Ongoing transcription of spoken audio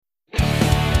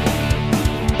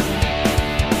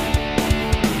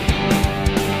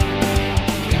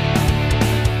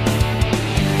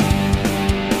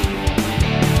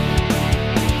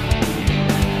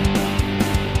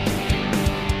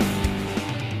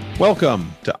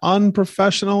Welcome to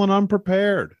Unprofessional and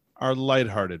Unprepared, our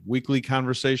lighthearted weekly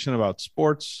conversation about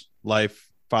sports, life,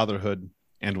 fatherhood,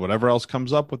 and whatever else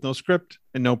comes up with no script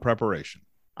and no preparation.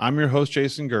 I'm your host,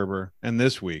 Jason Gerber, and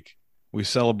this week we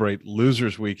celebrate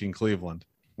Losers Week in Cleveland.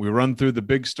 We run through the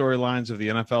big storylines of the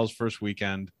NFL's first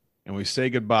weekend, and we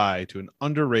say goodbye to an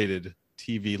underrated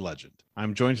TV legend.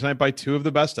 I'm joined tonight by two of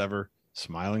the best ever.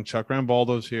 Smiling Chuck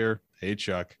Rambaldo's here. Hey,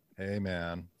 Chuck. Hey,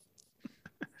 man.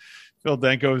 Phil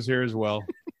Denko is here as well.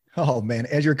 Oh, man.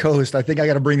 As your co-host, I think I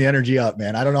got to bring the energy up,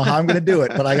 man. I don't know how I'm going to do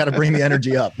it, but I got to bring the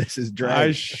energy up. This is dry.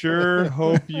 I sure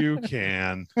hope you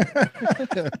can.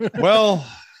 Well,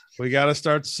 we got to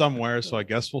start somewhere, so I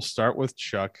guess we'll start with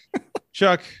Chuck.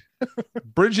 Chuck,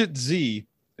 Bridget Z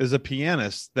is a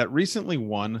pianist that recently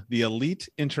won the Elite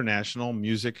International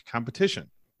Music Competition.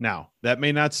 Now, that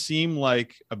may not seem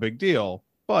like a big deal,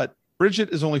 but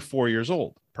Bridget is only 4 years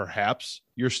old. Perhaps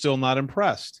you're still not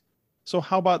impressed. So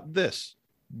how about this?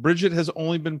 Bridget has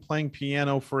only been playing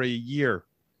piano for a year.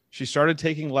 She started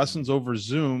taking lessons over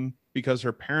Zoom because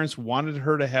her parents wanted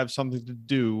her to have something to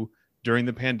do during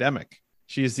the pandemic.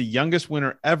 She is the youngest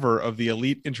winner ever of the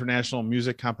Elite International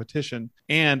Music Competition.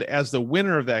 And as the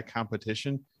winner of that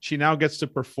competition, she now gets to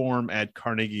perform at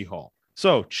Carnegie Hall.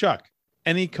 So, Chuck,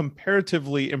 any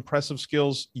comparatively impressive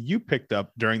skills you picked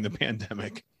up during the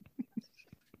pandemic?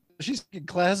 She's in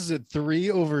classes at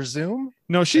 3 over Zoom?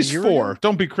 No, she's 4.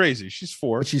 Don't be crazy. She's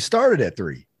 4. But she started at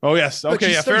 3. Oh, yes.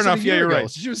 Okay, yeah, fair enough. Yeah, you're right.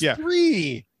 She was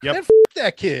 3. Yep. Man,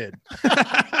 that kid.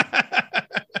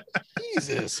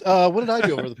 Jesus. What did I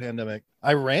do over the pandemic?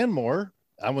 I ran more.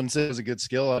 I wouldn't say it was a good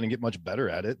skill. I didn't get much better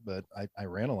at it, but I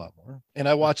ran a lot more. And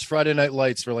I watched Friday Night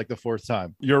Lights for like the 4th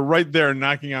time. You're right there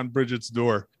knocking on Bridget's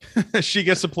door. She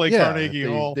gets to play Carnegie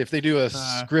Hall. If they do a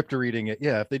script reading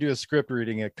if they do a script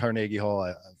reading at Carnegie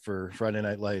Hall for Friday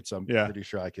Night Lights, I'm pretty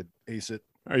sure I could ace it.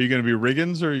 Are you going to be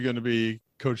Riggins or are you going to be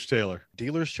Coach Taylor?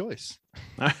 Dealer's choice.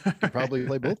 I could probably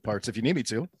play both parts if you need me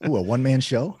to. Ooh, a one-man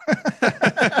show?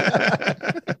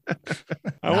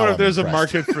 I wonder if there's a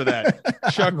market for that.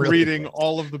 Chuck really reading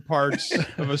all of the parts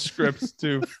of a script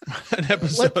to an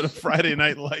episode of Friday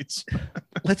Night Lights.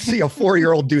 Let's see a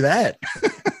 4-year-old do that.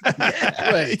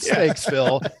 Yeah, right. Yeah. Thanks,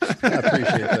 Phil. I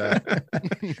appreciate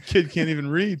that. Kid can't even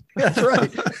read. That's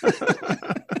right.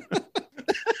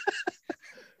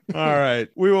 All right.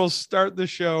 We will start the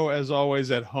show as always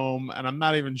at home. And I'm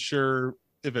not even sure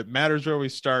if it matters where we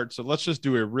start. So let's just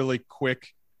do a really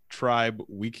quick Tribe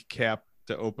week cap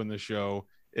to open the show.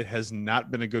 It has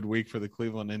not been a good week for the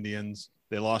Cleveland Indians.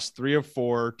 They lost 3 of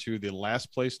 4 to the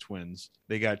last place Twins.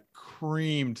 They got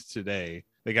creamed today.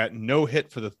 They got no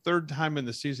hit for the 3rd time in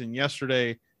the season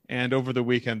yesterday. And over the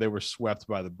weekend, they were swept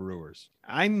by the Brewers.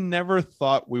 I never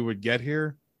thought we would get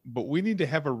here, but we need to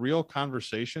have a real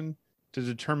conversation to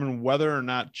determine whether or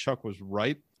not Chuck was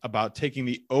right about taking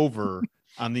the over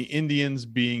on the Indians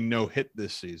being no hit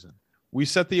this season. We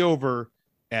set the over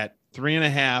at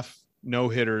 3.5 no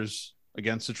hitters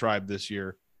against the Tribe this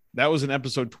year. That was in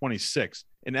episode 26.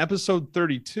 In episode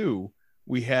 32,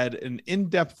 we had an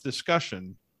in-depth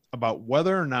discussion about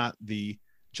whether or not the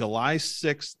July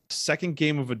 6th second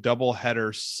game of a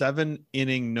doubleheader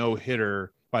 7-inning no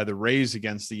hitter by the Rays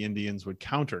against the Indians would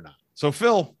count or not. So,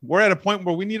 Phil, we're at a point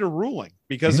where we need a ruling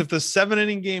because if the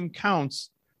 7-inning game counts,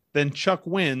 then Chuck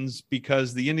wins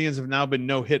because the Indians have now been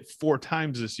no hit 4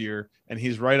 times this year, and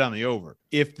he's right on the over.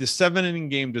 If the 7-inning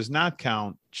game does not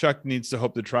count, Chuck needs to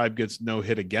hope the Tribe gets no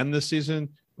hit again this season,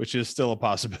 which is still a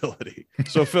possibility.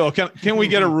 So, Phil, can we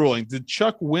get a ruling? Did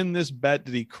Chuck win this bet?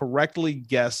 Did he correctly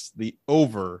guess the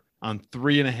over on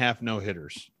 3.5 no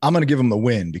hitters? I'm going to give him the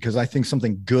win because I think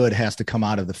something good has to come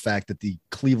out of the fact that the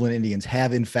Cleveland Indians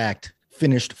have, in fact,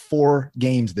 finished 4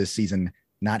 games this season,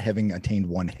 not having attained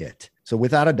 1 hit. So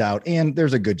without a doubt, and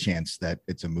there's a good chance that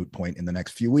it's a moot point in the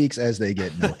next few weeks as they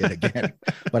get no hit again.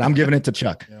 But I'm giving it to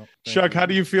Chuck. Yep, Chuck, how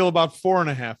do you feel about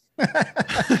 4.5?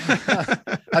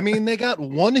 I mean, they got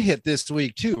 1 hit this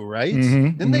week too, right?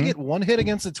 Didn't they get 1 hit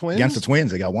against the Twins? Against the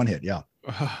Twins, they got 1 hit, yeah.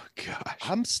 Oh gosh,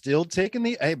 I'm still taking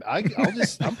the. I'm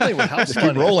playing with house money.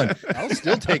 Keep rolling. I'll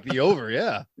still take the over.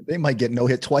 Yeah, they might get no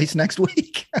hit twice next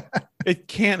week. It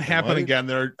can't happen again.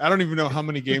 I don't even know how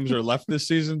many games are left this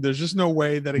season. There's just no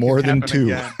way that it more can than 2.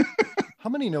 Again.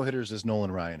 How many no hitters does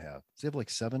Nolan Ryan have? Does he have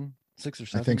like 7? 6 or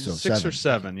 7? I think so. 6 or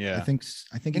 7. Yeah. I think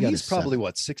and he's probably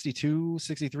 62,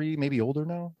 63, maybe older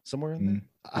now, somewhere in there.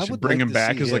 I would bring him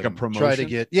back as like a promotion. Try to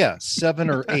get 7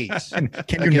 or 8.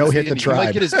 Can you no hit the Tribe? He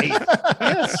might get his 8th.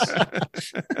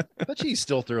 Yes. But he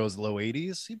still throws low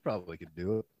 80s. He probably could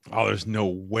do it. Oh, there's no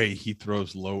way he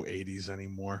throws low 80s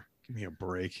anymore. Give me a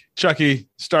break. Chucky,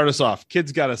 start us off.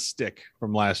 Kids got a stick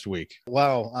from last week.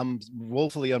 Wow, I'm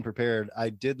woefully unprepared. I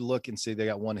did look and see they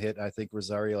got one hit. I think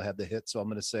Rosario had the hit, so I'm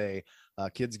going to say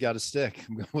kids got a stick.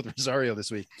 I'm going with Rosario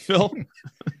this week. Phil?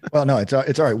 Well, no, it's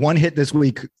all right. One hit this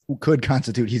week could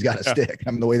constitute he's got a stick.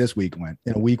 I mean, the way this week went,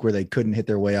 in a week where they couldn't hit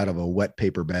their way out of a wet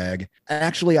paper bag.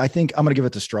 Actually, I think I'm going to give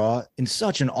it to Straw. In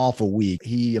such an awful week,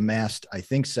 he amassed, I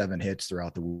think, 7 hits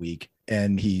throughout the week.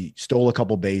 And he stole a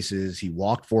couple bases. He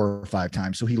walked 4 or 5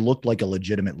 times. So he looked like a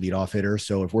legitimate leadoff hitter.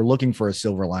 So if we're looking for a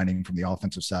silver lining from the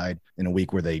offensive side in a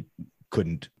week where they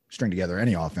couldn't string together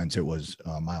any offense, it was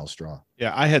Miles Straw.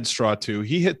 Yeah, I had Straw too.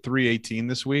 He hit 318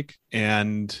 this week,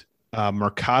 and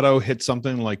Mercado hit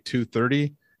something like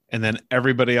 230. And then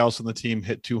everybody else on the team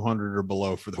hit 200 or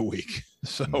below for the week.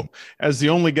 So as the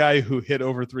only guy who hit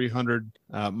over 300,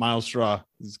 Miles Straw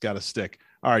has got a stick.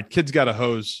 All right, kids got a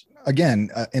hose. Again,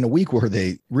 in a week where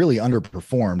they really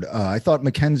underperformed, I thought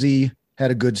McKenzie had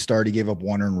a good start. He gave up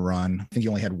 1 earned run. I think he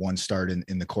only had 1 start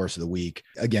in the course of the week.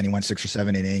 Again, he went 6 or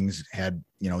 7 innings, had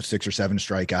 6 or 7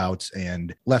 strikeouts,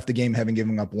 and left the game having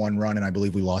given up 1 run. And I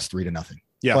believe we lost 3-0.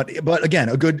 Yeah. But again,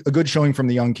 a good showing from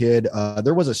the young kid.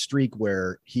 There was a streak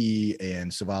where he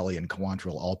and Savali and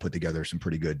Quantrill all put together some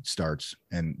pretty good starts,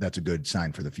 and that's a good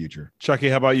sign for the future. Chucky,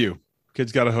 how about you?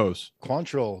 Kids got a hose.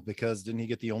 Quantrill, because didn't he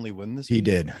get the only win this week? He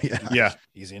did. Yeah.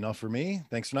 Easy enough for me.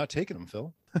 Thanks for not taking him,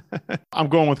 Phil. I'm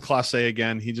going with Clase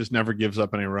again. He just never gives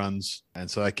up any runs. And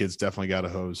so that kid's definitely got a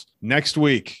hose. Next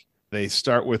week, they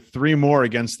start with 3 more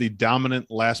against the dominant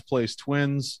last place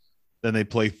Twins. Then they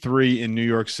play 3 in New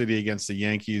York City against the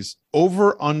Yankees.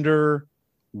 Over under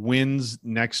wins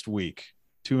next week,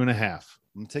 2.5. I'm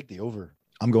going to take the over.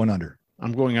 I'm going under.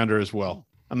 I'm going under as well.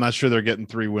 I'm not sure they're getting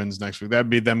 3 wins next week. That'd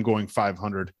be them going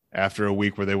 500 after a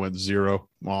week where they went 0,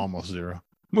 well, almost 0.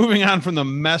 Moving on from the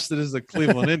mess that is the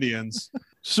Cleveland Indians.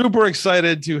 Super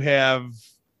excited to have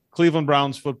Cleveland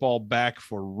Browns football back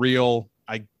for real.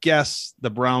 I guess the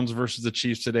Browns versus the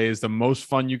Chiefs today is the most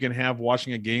fun you can have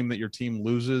watching a game that your team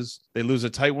loses. They lose a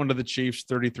tight one to the Chiefs,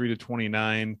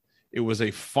 33-29. It was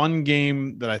a fun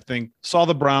game that I think saw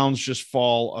the Browns just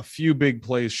fall a few big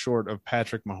plays short of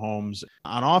Patrick Mahomes.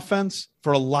 On offense,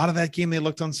 for a lot of that game, they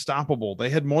looked unstoppable. They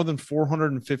had more than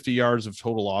 450 yards of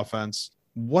total offense.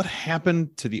 What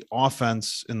happened to the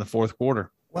offense in the fourth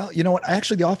quarter? Well, you know what?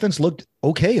 Actually, the offense looked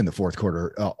okay in the fourth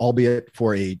quarter, albeit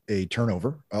for a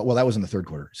turnover. Well, that was in the third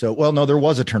quarter. So, well, no, there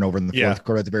was a turnover in the fourth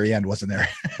quarter at the very end, wasn't there?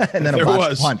 And then a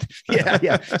botched punt.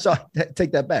 Yeah. So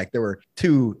take that back. There were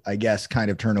 2, I guess, kind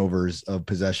of turnovers of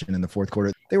possession in the fourth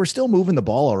quarter. They were still moving the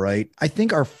ball all right. I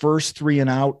think our first 3 and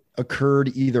out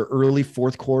occurred either early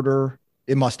fourth quarter.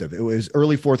 It must have. It was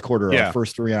early fourth quarter. Our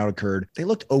first 3 out occurred. They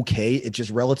looked okay. It just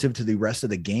relative to the rest of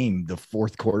the game, the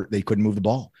fourth quarter, they couldn't move the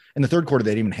ball. In the third quarter,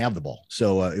 they didn't even have the ball.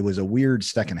 So it was a weird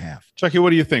second half. Chucky,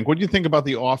 what do you think? What do you think about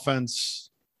the offense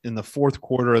in the fourth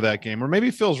quarter of that game? Or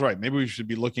maybe Phil's right. Maybe we should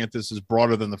be looking at this as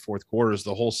broader than the fourth quarter, as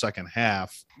the whole second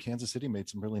half. Kansas City made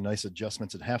some really nice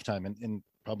adjustments at halftime. And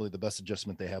probably the best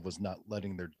adjustment they had was not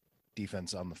letting their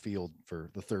defense on the field for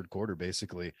the third quarter.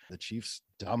 Basically, the Chiefs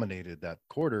dominated that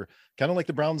quarter, kind of like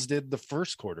the Browns did the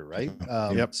first quarter, right?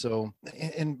 So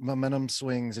in momentum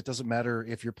swings, it doesn't matter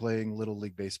if you're playing little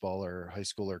league baseball or high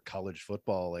school or college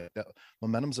football.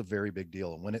 Momentum's a very big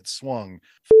deal, and when it swung,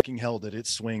 fucking hell did it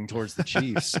swing towards the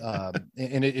Chiefs.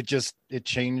 And it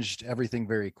changed everything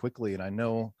very quickly. And I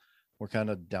know we're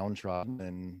kind of downtrodden,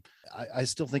 and I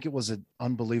still think it was an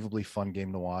unbelievably fun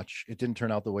game to watch. It didn't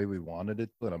turn out the way we wanted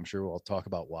it, but I'm sure we'll talk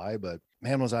about why. But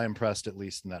man, was I impressed, at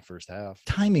least in that first half.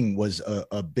 Timing was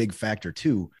a big factor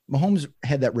too. Mahomes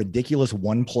had that ridiculous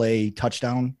 1-play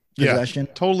touchdown possession.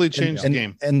 Totally changed the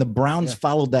game. And the Browns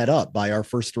followed that up by our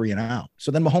first 3 and out.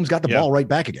 So then Mahomes got the ball right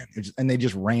back again. And they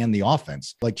just ran the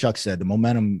offense. Like Chuck said, the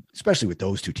momentum, especially with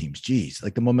those 2 teams, geez,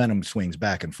 like the momentum swings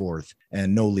back and forth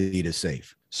and no lead is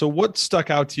safe. So what stuck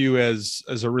out to you as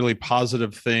a really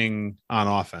positive thing on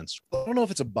offense? I don't know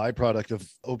if it's a byproduct of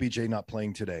OBJ not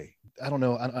playing today. I don't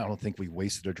know. I don't think we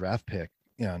wasted a draft pick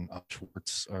and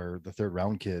Schwartz, or the 3rd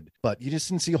round kid, but you just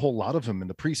didn't see a whole lot of him in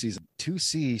the preseason. To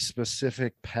see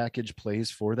specific package plays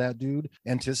for that dude,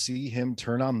 and to see him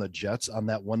turn on the Jets on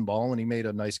that one ball, and he made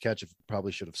a nice catch.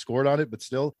 Probably should have scored on it, but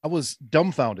still, I was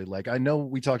dumbfounded. Like, I know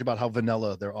we talked about how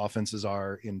vanilla their offenses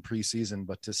are in preseason,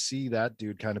 but to see that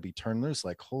dude kind of be turned loose,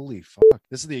 like, holy fuck,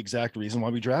 this is the exact reason why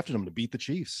we drafted him, to beat the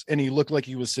Chiefs. And he looked like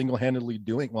he was single-handedly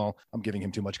doing, well, I'm giving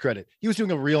him too much credit. He was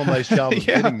doing a real nice job of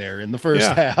getting there in the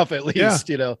first half, at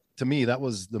least. You know, to me, that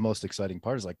was the most exciting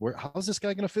part, is like, how's this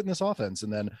guy going to fit in this offense?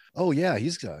 And then, oh yeah,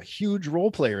 he's a huge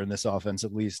role player in this offense,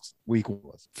 at least week 1.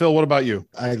 Phil, what about you?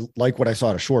 I like what I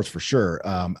saw to Schwartz for sure.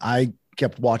 I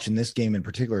kept watching this game in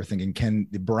particular thinking, can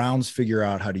the Browns figure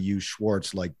out how to use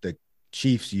Schwartz like the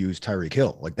Chiefs use Tyreek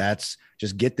Hill? Like, that's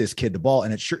just get this kid the ball.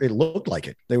 And it looked like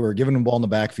it. They were giving him the ball in the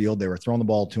backfield. They were throwing the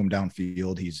ball to him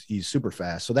downfield. He's super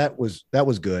fast. So that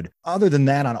was good. Other than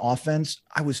that, on offense,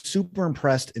 I was super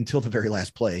impressed until the very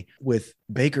last play with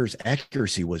Baker's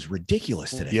accuracy was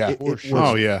ridiculous today. Yeah. It was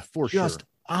For just sure.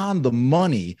 on the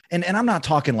money. And I'm not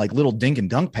talking like little dink and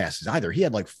dunk passes either. He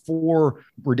had like 4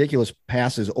 ridiculous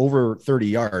passes over 30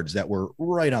 yards that were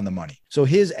right on the money. So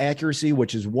his accuracy,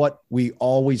 which is what we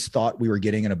always thought we were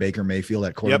getting in a Baker Mayfield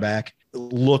at quarterback,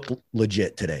 looked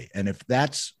legit today. And if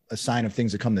that's a sign of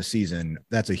things to come this season,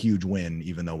 that's a huge win,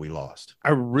 even though we lost.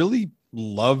 I really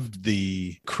loved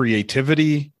the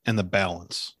creativity and the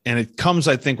balance. And it comes,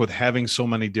 I think, with having so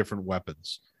many different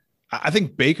weapons. I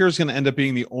think Baker's going to end up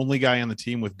being the only guy on the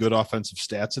team with good offensive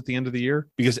stats at the end of the year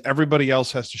because everybody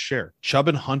else has to share. Chubb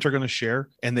and Hunt are going to share,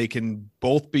 and they can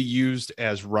both be used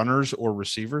as runners or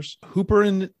receivers. Hooper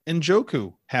and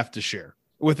Njoku have to share.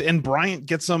 And Bryant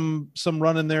gets some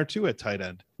run in there too at tight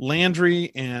end.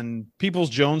 Landry and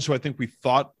Peoples-Jones, who I think we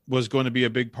thought was going to be a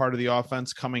big part of the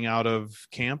offense coming out of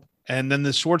camp. And then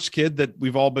the Schwartz kid that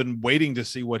we've all been waiting to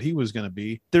see what he was going to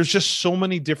be. There's just so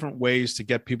many different ways to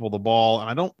get people the ball. And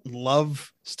I don't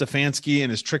love Stefanski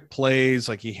and his trick plays.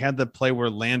 Like, he had the play where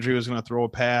Landry was going to throw a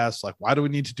pass. Like, why do we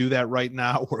need to do that right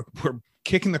now? We're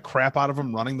kicking the crap out of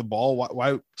him running the ball.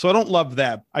 Why? So I don't love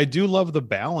that. I do love the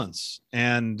balance.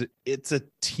 And it's a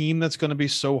team that's going to be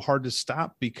so hard to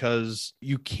stop because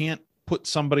you can't put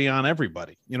somebody on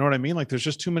everybody. You know what I mean? Like, there's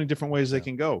just too many different ways they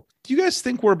can go. Do you guys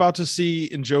think we're about to see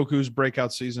Njoku's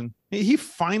breakout season? He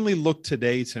finally looked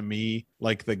today to me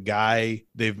like the guy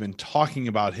they've been talking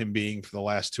about him being for the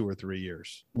last 2 or 3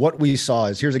 years. What we saw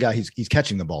is here's a guy, he's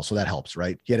catching the ball. So that helps,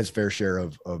 right? He had his fair share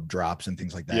of drops and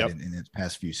things like that in his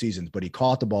past few seasons, but he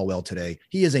caught the ball well today.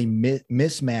 He is a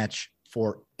mismatch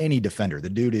for any defender. The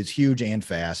dude is huge and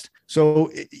fast.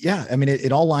 So yeah, I mean,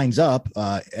 it all lines up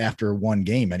after one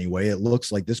game anyway. It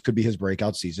looks like this could be his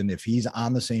breakout season. If he's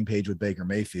on the same page with Baker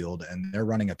Mayfield and they're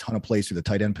running a ton of plays through the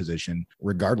tight end position,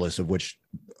 regardless of which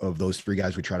of those 3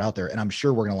 guys we tried out there. And I'm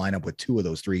sure we're going to line up with 2 of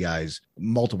those 3 guys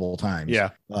multiple times. Yeah.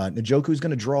 Njoku's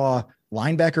going to draw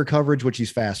linebacker coverage, which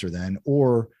he's faster than,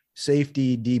 or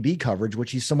safety DB coverage,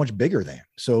 which he's so much bigger than.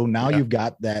 So now you've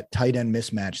got that tight end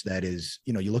mismatch that is,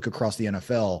 you look across the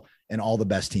NFL and all the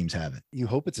best teams have it. You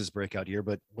hope it's his breakout year,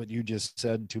 but what you just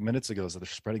said 2 minutes ago is that they're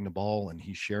spreading the ball and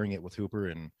he's sharing it with Hooper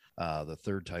and the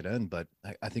third tight end. But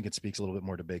I think it speaks a little bit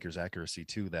more to Baker's accuracy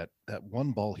too. That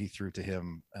one ball he threw to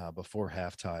him before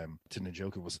halftime to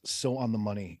Njoku was so on the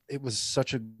money. It was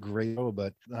such a great throw,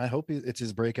 but I hope it's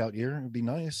his breakout year. It'd be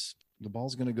nice. The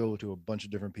ball's going to go to a bunch of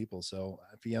different people. So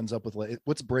if he ends up with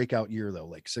what's breakout year though,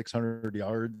 like 600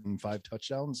 yards and 5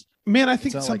 touchdowns, man, I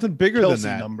think something like bigger Kelsey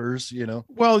than that numbers,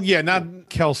 Well, yeah, not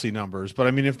Kelsey numbers, but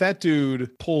I mean, if that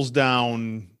dude pulls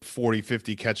down 40,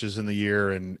 50 catches in the year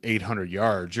and 800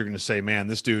 yards, you're going to say, man,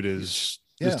 this dude's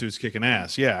kicking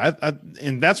ass. Yeah.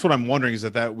 And that's what I'm wondering is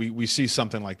that we see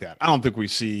something like that. I don't think we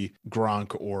see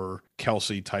Gronk or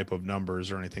Kelsey type of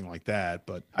numbers or anything like that,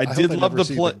 but I did love the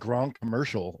play. Gronk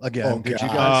commercial again. Oh, did you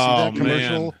guys see that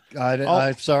commercial? Man.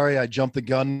 I'm sorry, I jumped the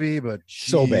gun, but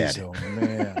so bad. Oh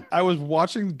man. I was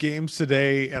watching games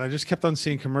today and I just kept on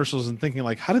seeing commercials and thinking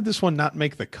like, how did this one not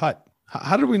make the cut?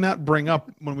 How did we not bring up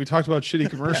when we talked about shitty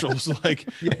commercials like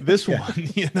this one,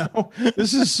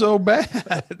 this is so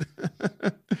bad.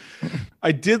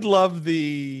 I did love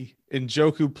the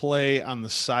Njoku play on the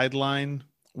sideline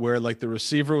where like the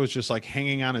receiver was just like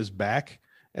hanging on his back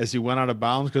as he went out of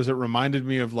bounds. Cause it reminded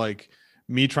me of like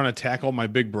me trying to tackle my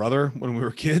big brother when we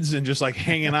were kids and just like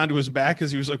hanging onto his back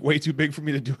because he was like way too big for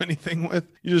me to do anything with.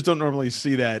 You just don't normally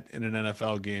see that in an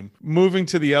NFL game. Moving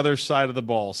to the other side of the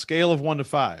ball, scale of 1 to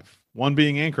 5. 1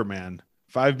 being Anchorman,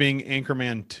 5 being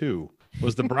Anchorman 2.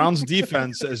 Was the Browns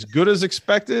defense as good as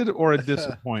expected or a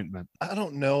disappointment? I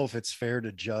don't know if it's fair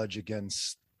to judge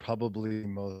against probably the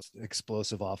most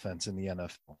explosive offense in the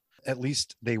NFL. At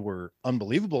least they were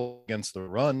unbelievable against the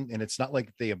run, and it's not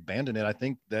like they abandoned it. I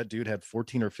think that dude had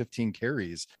 14 or 15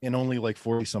 carries and only like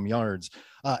 40 some yards.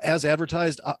 As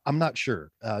advertised, I'm not sure,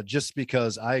 just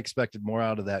because I expected more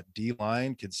out of that D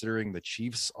line, considering the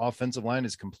Chiefs offensive line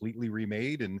is completely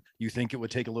remade, and you think it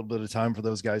would take a little bit of time for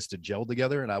those guys to gel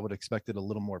together. And I would expected a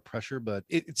little more pressure, but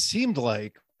it seemed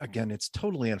like, again, it's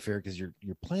totally unfair because you're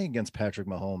playing against Patrick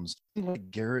Mahomes. Like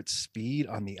Garrett's speed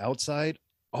on the outside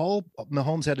all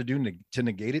Mahomes had to do to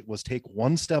negate it was take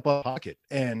one step up pocket,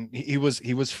 and he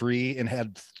was free and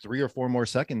had 3 or 4 more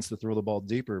seconds to throw the ball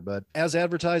deeper. But as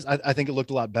advertised, I think it looked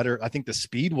a lot better. I think the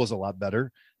speed was a lot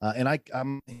better. And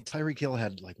Tyreek Hill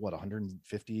had like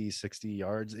 150, 60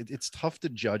 yards. It's tough to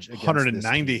judge.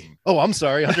 190. Oh, I'm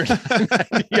sorry.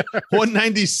 190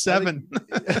 197.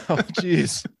 Oh,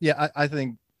 geez. Yeah. I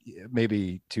think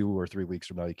maybe 2 or 3 weeks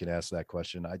from now, you can ask that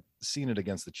question. I've seen it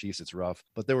against the Chiefs. It's rough,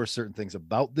 but there were certain things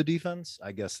about the defense,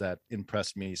 I guess, that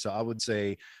impressed me. So I would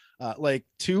say like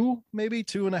 2, maybe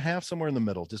 2.5, somewhere in the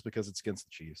middle, just because it's against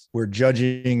the Chiefs. We're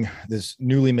judging this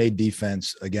newly made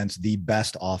defense against the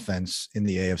best offense in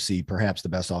the AFC, perhaps the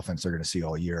best offense they're going to see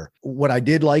all year. What I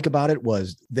did like about it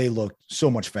was they looked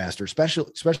so much faster,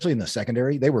 especially in the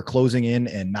secondary. They were closing in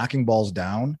and knocking balls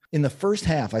down. In the first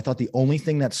half, I thought the only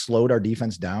thing that slowed our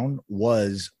defense down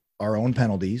was our own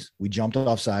penalties. We jumped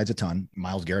off sides a ton.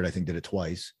 Myles Garrett, I think, did it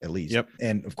twice at least. Yep.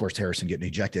 And of course, Harrison getting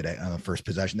ejected on the first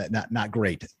possession. That not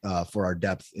great for our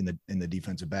depth in the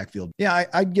defensive backfield. Yeah,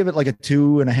 I'd give it like a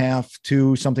 2.5,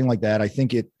 2, something like that. I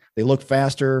think they look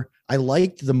faster. I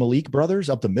liked the Malik brothers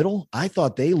up the middle. I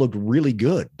thought they looked really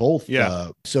good, both. Yeah.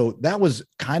 So that was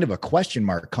kind of a question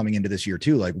mark coming into this year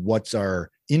too. Like, what's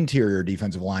our interior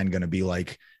defensive line going to be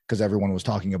like? Because everyone was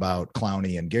talking about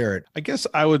Clowney and Garrett. I guess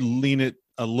I would lean it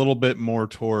a little bit more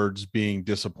towards being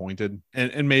disappointed,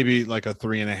 and maybe like a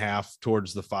 3.5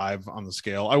 towards the 5 on the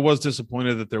scale. I was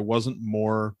disappointed that there wasn't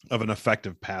more of an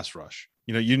effective pass rush.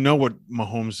 You know what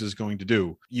Mahomes is going to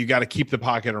do. You got to keep the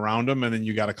pocket around him, and then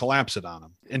you got to collapse it on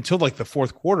him. Until like the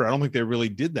fourth quarter, I don't think they really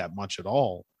did that much at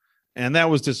all. And that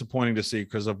was disappointing to see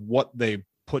because of what they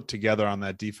put together on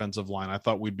that defensive line. I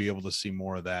thought we'd be able to see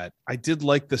more of that. I did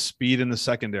like the speed in the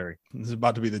secondary. This is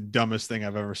about to be the dumbest thing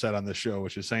I've ever said on this show,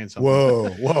 which is saying something. Whoa.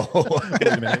 Wait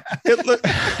a minute.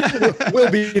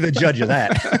 We'll be the judge of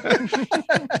that.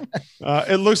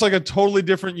 It looks like a totally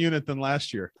different unit than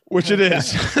last year, which it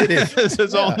is. It is.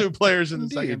 It's all new players in the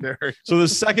secondary. So the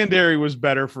secondary was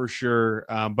better for sure,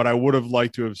 but I would have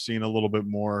liked to have seen a little bit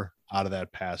more out of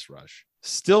that pass rush.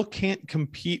 Still can't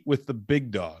compete with the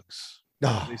big dogs.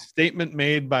 A statement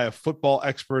made by a football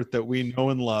expert that we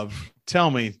know and love. Tell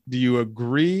me, do you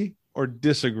agree or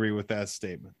disagree with that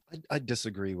statement? I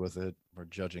disagree with it. We're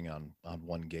judging on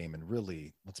one game, and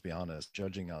really, let's be honest,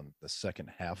 judging on the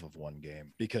second half of one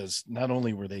game, because not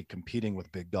only were they competing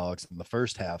with big dogs in the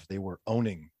first half, they were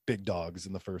owning big dogs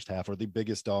in the first half, or the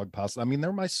biggest dog possible. I mean,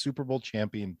 they're my Super Bowl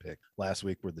champion pick last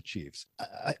week were the Chiefs.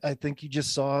 I think you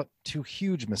just saw 2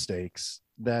 huge mistakes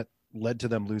that led to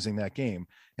them losing that game.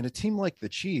 And a team like the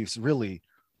Chiefs, really,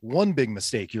 one big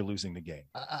mistake, you're losing the game.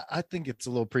 I think it's a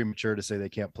little premature to say they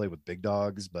can't play with big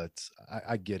dogs, but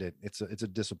I get it. It's a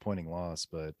disappointing loss,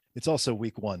 but it's also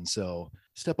week 1. So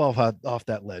step off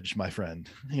that ledge, my friend.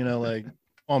 Like,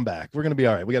 on back. We're going to be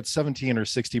all right. We got 17 or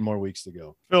 16 more weeks to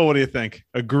go. Phil, what do you think?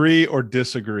 Agree or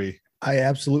disagree? I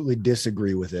absolutely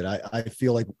disagree with it. I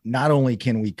feel like not only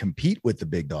can we compete with the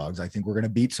big dogs, I think we're going to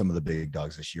beat some of the big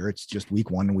dogs this year. It's just week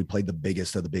 1 and we played the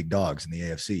biggest of the big dogs in the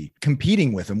AFC.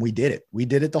 Competing with them, we did it. We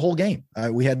did it the whole game.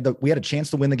 We had a chance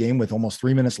to win the game with almost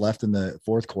 3 minutes left in the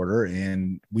fourth quarter,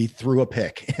 and we threw a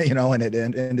pick, and it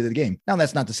ended the game. Now,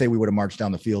 that's not to say we would have marched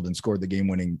down the field and scored the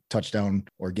game-winning touchdown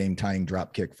or game-tying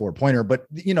drop kick 4-pointer, but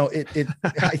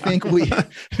I think we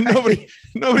nobody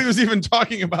was even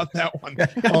talking about that one.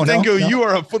 No. You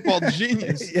are a football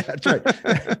genius. Yeah, that's right.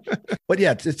 But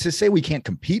yeah, to say we can't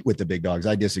compete with the big dogs,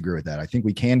 I disagree with that. I think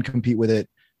we can compete with it.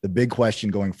 The big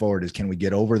question going forward is, can we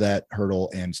get over that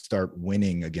hurdle and start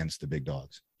winning against the big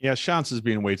dogs? Yeah, Shantz is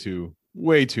being way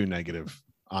too negative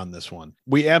on this one.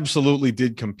 We absolutely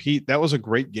did compete. That was a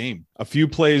great game. A few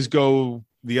plays go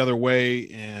the other way,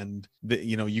 and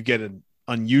you get an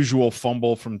unusual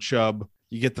fumble from Chubb.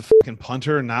 You get the fucking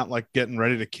punter not like getting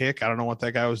ready to kick. I don't know what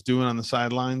that guy was doing on the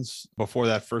sidelines before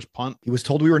that first punt. He was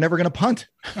told we were never going to punt.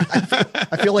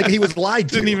 I feel like he was lied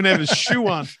to. Didn't even have his shoe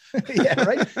on. Yeah,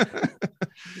 right.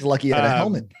 He's lucky he had a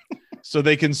helmet. So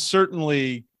they can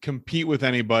certainly compete with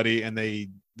anybody, and they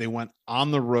went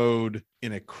on the road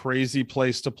in a crazy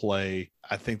place to play.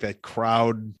 I think that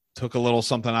crowd took a little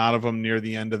something out of them near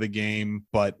the end of the game,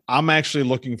 but I'm actually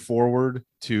looking forward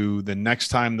to the next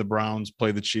time the Browns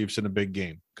play the Chiefs in a big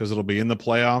game, because it'll be in the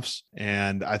playoffs.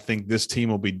 And I think this team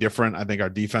will be different. I think our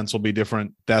defense will be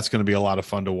different. That's going to be a lot of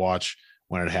fun to watch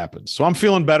when it happens. So I'm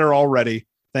feeling better already.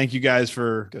 Thank you guys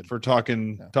for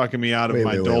talking me out of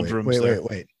my doldrums.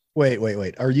 Wait.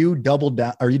 Wait. Are you doubling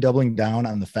down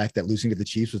on the fact that losing to the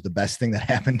Chiefs was the best thing that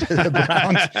happened to the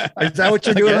Browns? Is that what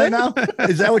you're doing right now?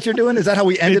 Is that what you're doing? Is that how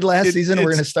we ended last season?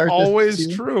 We're going to start.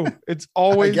 Always true. It's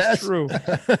always true.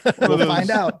 We'll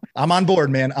find out. I'm on board,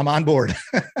 man. I'm on board.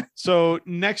 So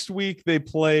next week they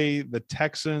play the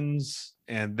Texans,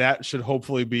 and that should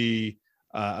hopefully be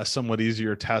a somewhat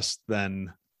easier test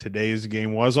than today's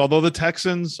game was, although the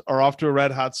Texans are off to a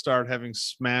red hot start, having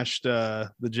smashed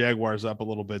the Jaguars up a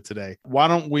little bit today. Why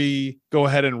don't we go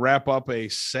ahead and wrap up a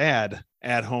sad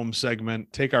at-home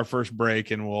segment, take our first break,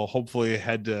 and we'll hopefully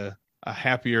head to a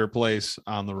happier place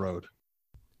on the road.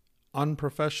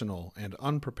 Unprofessional and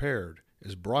Unprepared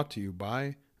is brought to you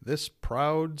by this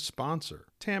proud sponsor.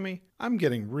 Tammy, I'm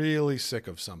getting really sick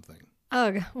of something.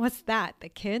 Ugh, what's that? The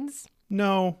kids?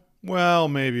 No, well,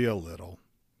 maybe a little.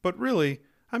 But really,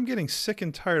 I'm getting sick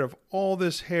and tired of all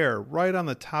this hair right on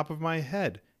the top of my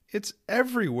head. It's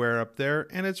everywhere up there,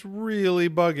 and it's really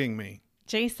bugging me.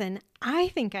 Jason, I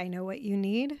think I know what you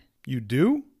need. You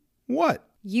do? What?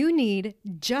 You need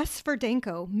Just for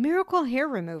Danko Miracle Hair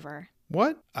Remover.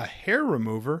 What? A hair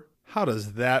remover? How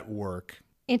does that work?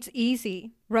 It's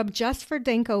easy. Rub Just for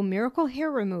Danko Miracle Hair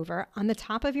Remover on the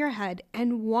top of your head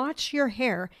and watch your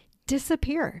hair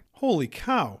disappear. Holy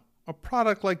cow. A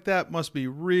product like that must be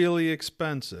really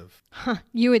expensive. Huh,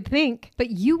 you would think, but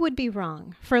you would be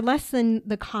wrong. For less than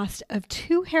the cost of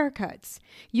 2 haircuts,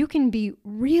 you can be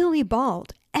really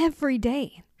bald every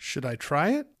day. Should I try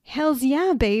it? Hells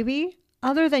yeah, baby.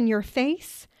 Other than your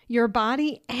face, your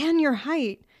body, and your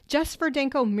height, Just for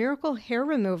Danko Miracle Hair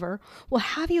Remover will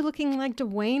have you looking like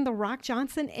Dwayne "The Rock"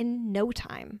 Johnson in no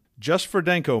time. Just for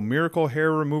Danko Miracle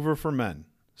Hair Remover for men.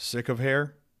 Sick of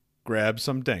hair? Grab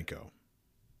some Danko.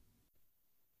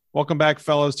 Welcome back,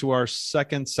 fellas, to our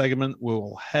second segment.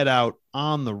 We'll head out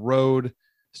on the road,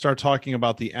 start talking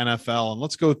about the NFL, and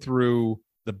let's go through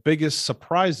the biggest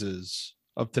surprises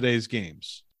of today's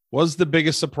games. Was the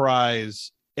biggest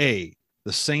surprise A,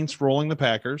 the Saints rolling the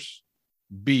Packers,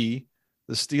 B,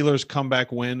 the Steelers'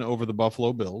 comeback win over the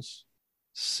Buffalo Bills,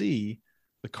 C,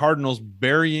 the Cardinals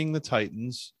burying the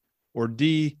Titans, or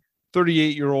D,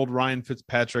 38-year-old Ryan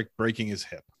Fitzpatrick breaking his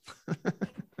hip?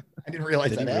 I didn't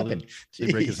realize that happened. Did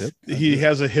he break his hip? He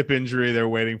has a hip injury. They're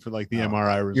waiting for like the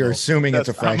MRI result. You're assuming it's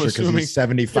a fracture because he's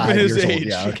 75 years old.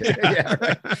 Yeah, okay. Yeah,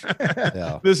 right.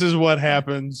 Yeah. This is what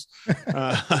happens.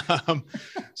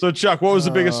 So, Chuck, what was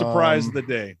the biggest surprise of the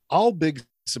day? All big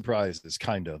surprises,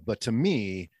 kind of. But to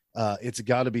me, it's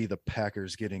got to be the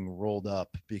Packers getting rolled up,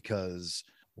 because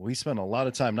we spent a lot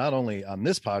of time, not only on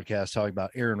this podcast, talking about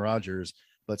Aaron Rodgers,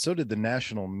 but so did the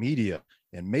national media.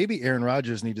 And maybe Aaron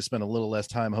Rodgers need to spend a little less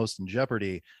time hosting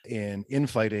Jeopardy and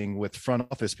infighting with front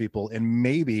office people, and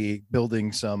maybe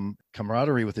building some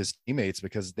camaraderie with his teammates,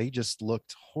 because they just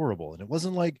looked horrible. And it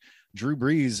wasn't like Drew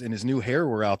Brees and his new hair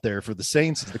were out there for the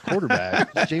Saints as the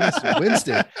quarterback. Jameis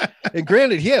Winston. And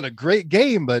granted, he had a great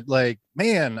game, but like,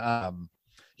 man,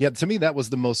 yeah, to me, that was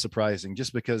the most surprising,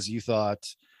 just because you thought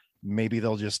maybe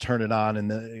they'll just turn it on.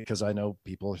 And because I know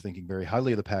people are thinking very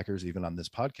highly of the Packers, even on this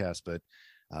podcast, but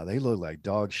they look like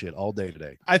dog shit all day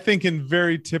today. I think in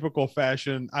very typical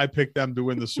fashion, I picked them to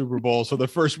win the Super Bowl. So the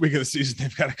first week of the season,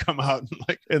 they've got to come out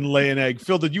and lay an egg.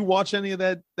 Phil, did you watch any of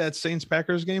that Saints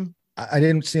Packers game? I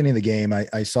didn't see any of the game.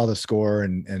 I saw the score,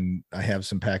 and I have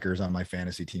some Packers on my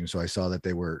fantasy team, so I saw that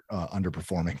they were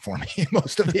underperforming for me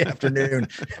most of the afternoon.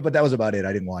 But that was about it.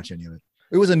 I didn't watch any of it.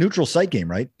 It was a neutral site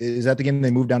game, right? Is that the game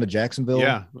they moved down to Jacksonville?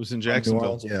 Yeah, it was in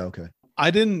Jacksonville. Yeah, okay.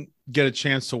 I didn't get a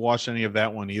chance to watch any of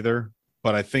that one either.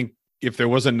 But I think if there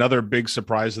was another big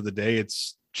surprise of the day,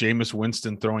 it's Jameis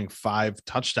Winston throwing 5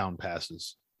 touchdown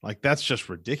passes. Like, that's just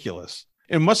ridiculous.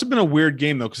 It must have been a weird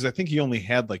game, though, because I think he only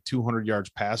had like 200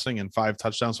 yards passing and 5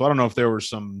 touchdowns. So I don't know if there were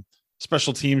some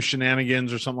special team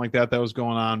shenanigans or something like that was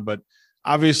going on. But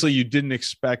obviously you didn't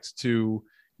expect to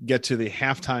get to the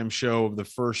halftime show of the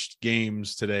first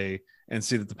games today and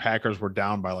see that the Packers were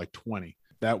down by like 20.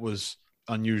 That was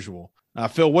unusual.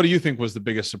 Phil, what do you think was the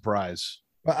biggest surprise?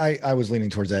 Well, I was leaning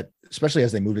towards that, especially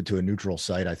as they moved it to a neutral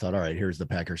site. I thought, all right, here's the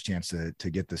Packers' chance to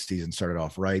get the season started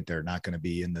off right. They're not going to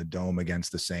be in the dome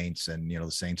against the Saints. And, the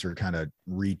Saints are kind of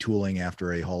retooling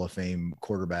after a Hall of Fame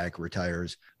quarterback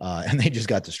retires, and they just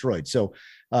got destroyed. So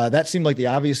that seemed like the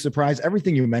obvious surprise.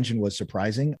 Everything you mentioned was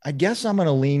surprising. I guess I'm going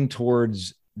to lean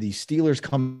towards the Steelers'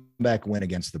 comeback win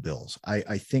against the Bills.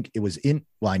 I think it was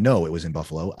I know it was in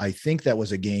Buffalo. I think that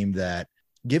was a game that,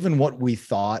 given what we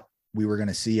thought we were going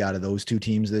to see out of those two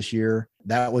teams this year,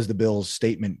 that was the Bills'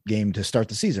 statement game to start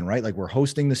the season, right? Like, we're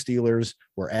hosting the Steelers,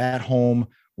 we're at home,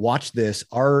 watch this.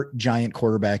 Our giant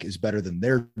quarterback is better than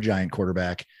their giant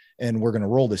quarterback, and we're going to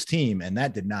roll this team. And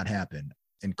that did not happen.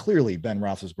 And clearly Ben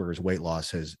Roethlisberger's weight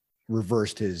loss has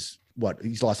reversed he's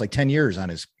lost like 10 years on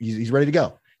he's ready to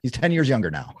go. He's 10 years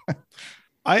younger now.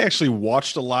 I actually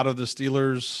watched a lot of the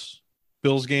Steelers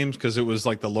Bills games because it was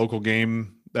like the local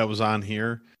game that was on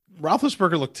here.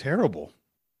 Roethlisberger looked terrible.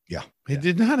 Yeah. He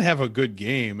did not have a good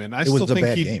game. And I It still was a think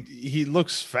bad game. he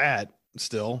looks fat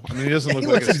still. I mean, he doesn't look He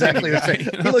like looks exactly the same.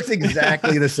 you know? He looks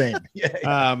exactly the same.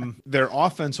 Yeah. Their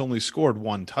offense only scored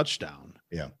one touchdown.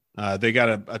 Yeah. They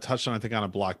got a touchdown, I think, on a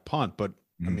blocked punt. But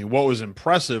I Mhm. mean, what was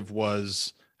impressive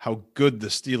was how good the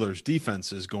Steelers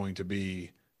defense is going to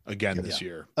be again this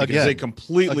year. Because they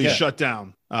completely shut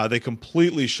down. They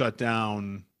completely shut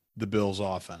down the Bills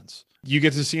offense. You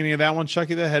get to see any of that one,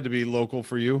 Chucky? That had to be local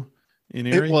for you in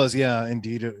Erie? It was, yeah,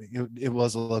 indeed. It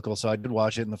was a local. So I did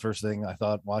watch it. And the first thing I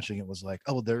thought watching it was like,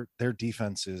 oh, their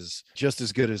defense is just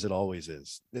as good as it always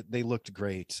is. They looked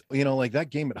great. You know, like that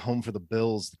game at home for the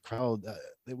Bills, the crowd,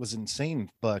 it was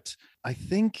insane. But I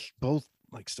think both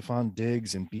like Stephon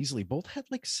Diggs and Beasley both had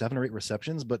like 7 or 8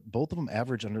 receptions, but both of them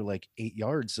average under like 8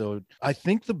 yards. So I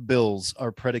think the Bills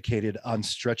are predicated on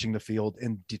stretching the field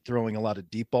and throwing a lot of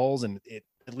deep balls. And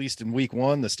at least in week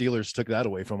 1, the Steelers took that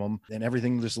away from them and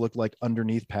everything just looked like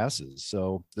underneath passes.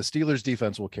 So the Steelers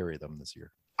defense will carry them this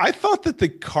year. I thought that the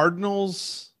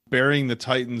Cardinals burying the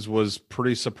Titans was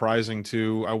pretty surprising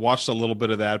too. I watched a little bit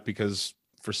of that because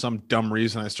for some dumb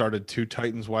reason I started 2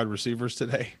 Titans wide receivers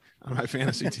today on my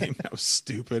fantasy team. That was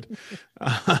stupid.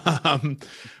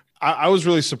 I was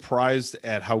really surprised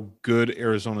at how good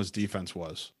Arizona's defense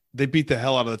was. They beat the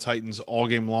hell out of the Titans all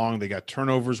game long. They got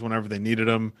turnovers whenever they needed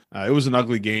them. It was an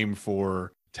ugly game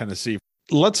for Tennessee.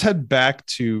 Let's head back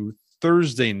to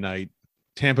Thursday night.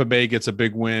 Tampa Bay gets a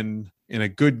big win in a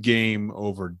good game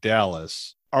over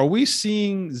Dallas. Are we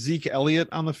seeing Zeke Elliott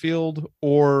on the field,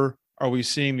 or are we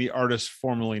seeing the artist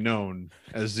formerly known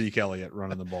as Zeke Elliott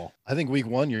running the ball? I think week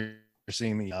 1, you're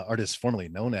seeing the artist formerly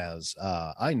known as,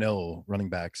 I know running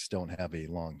backs don't have a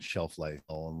long shelf life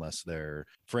unless they're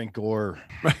Frank Gore,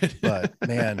 Right. but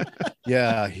man,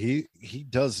 yeah, he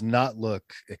does not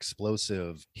look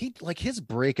explosive. He like his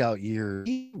breakout year,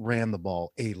 he ran the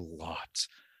ball a lot.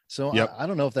 So Yep. I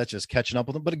don't know if that's just catching up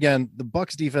with him, but again, the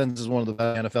Bucs defense is one of the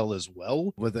best in the NFL as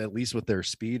well, with at least with their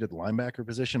speed at the linebacker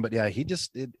position. But yeah,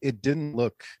 it didn't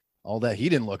look all that. He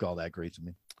didn't look all that great to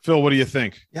me. Phil, what do you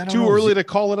think? Yeah, I don't Too know. early to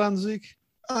call it on Zeke?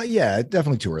 Yeah,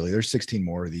 definitely too early. There's 16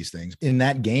 more of these things. In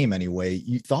that game, anyway,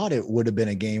 you thought it would have been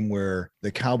a game where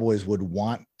the Cowboys would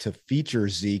want to feature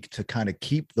Zeke to kind of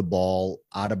keep the ball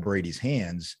out of Brady's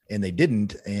hands, and they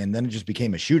didn't. And then it just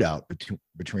became a shootout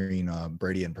between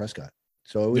Brady and Prescott.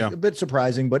 So it was a bit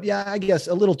surprising, but yeah, I guess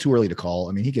a little too early to call.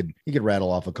 I mean, he could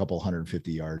rattle off a couple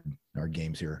 150-yard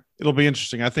games here. It'll be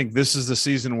interesting. I think this is the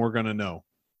season we're going to know,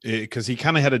 because he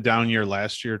kind of had a down year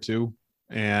last year too.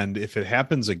 And if it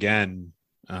happens again,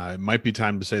 it might be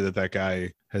time to say that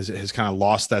guy has kind of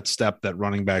lost that step that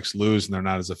running backs lose and they're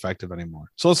not as effective anymore.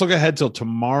 So let's look ahead till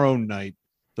tomorrow night.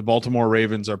 The Baltimore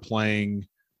Ravens are playing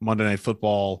Monday Night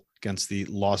Football against the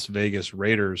Las Vegas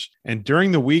Raiders. And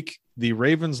during the week, the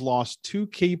Ravens lost 2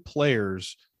 key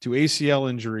players to ACL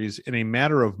injuries in a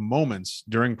matter of moments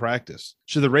during practice.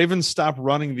 Should the Ravens stop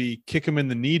running the kick him in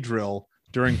the knee drill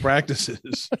during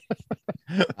practices?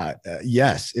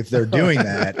 Yes, if they're doing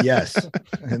that, yes,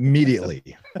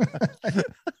 immediately.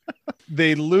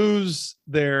 They lose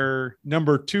their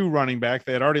number 2 running back.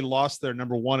 They had already lost their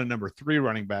number 1 and number 3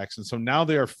 running backs. And so now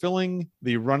they are filling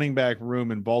the running back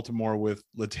room in Baltimore with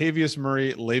Latavius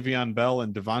Murray, Le'Veon Bell,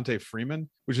 and Devontae Freeman,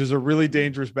 which is a really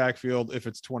dangerous backfield if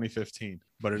it's 2015,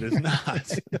 but it is not.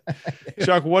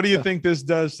 Chuck, what do you think this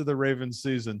does to the Ravens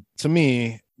season? To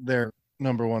me, their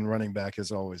number 1 running back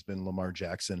has always been Lamar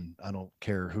Jackson. I don't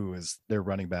care who is their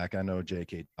running back. I know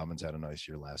J.K. Dobbins had a nice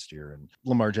year last year, and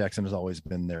Lamar Jackson has always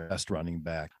been their best running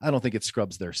back. I don't think it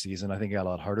scrubs their season. I think it got a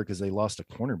lot harder because they lost a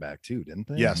cornerback too, didn't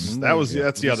they? Yes, Mm-hmm.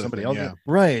 that's the other somebody thing. else. Yeah.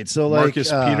 Right. So Marcus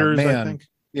Peters, I man, think.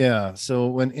 yeah. So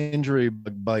when injury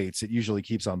bites, it usually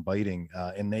keeps on biting,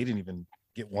 and they didn't even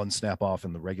get 1 snap off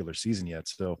in the regular season yet.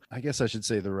 So I guess I should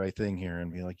say the right thing here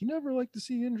and be like, you never like to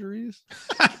see injuries.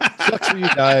 Sucks for you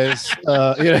guys.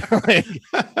 Sucks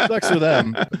for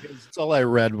them. That's all I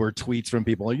read were tweets from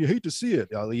people. Like, you hate to see it.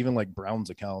 Even like Brown's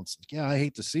accounts. Yeah, I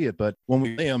hate to see it. But when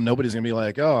we play them, nobody's going to be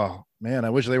like, oh, man, I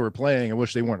wish they were playing. I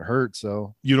wish they weren't hurt.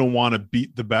 So You don't want to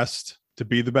beat the best to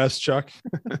be the best, Chuck?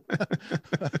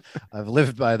 I've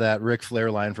lived by that Ric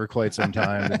Flair line for quite some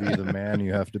time. To be the man,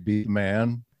 you have to be the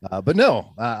man. But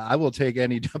no, I will take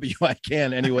any W I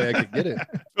can any way I could get it.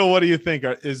 Phil, what do you think?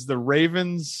 Is the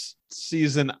Ravens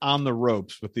season on the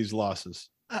ropes with these losses?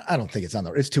 I don't think it's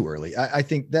it's too early. I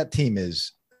think that team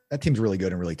is that team's really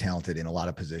good and really talented in a lot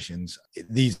of positions.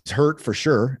 These hurt for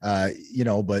sure,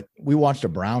 but we watched a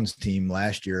Browns team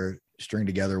last year string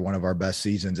together one of our best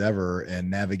seasons ever and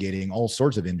navigating all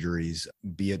sorts of injuries,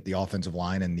 be it the offensive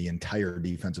line and the entire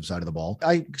defensive side of the ball.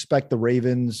 I expect the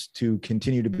Ravens to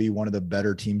continue to be one of the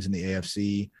better teams in the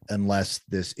AFC unless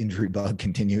this injury bug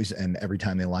continues and every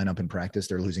time they line up in practice,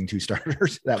 they're losing 2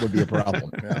 starters. That would be a problem.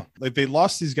 Yeah. Like they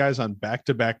lost these guys on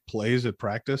back-to-back plays at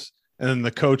practice. And then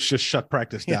the coach just shut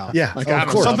practice down. Yeah. Like, of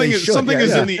course. something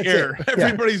is in the air. Yeah.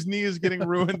 Everybody's knee is getting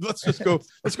ruined. Let's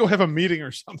go have a meeting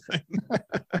or something.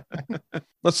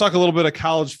 Let's talk a little bit of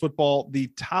college football. The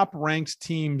top ranked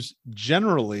teams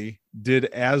generally did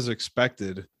as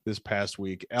expected this past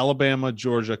week. Alabama,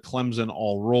 Georgia, Clemson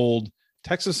all rolled.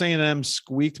 Texas A&M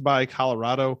squeaked by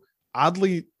Colorado.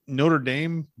 Oddly, Notre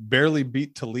Dame barely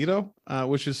beat Toledo,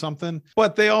 which is something,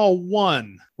 but they all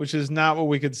won, which is not what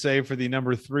we could say for the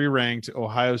number 3 ranked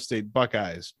Ohio State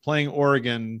Buckeyes. Playing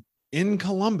Oregon in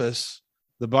Columbus,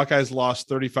 the Buckeyes lost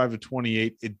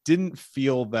 35-28. It didn't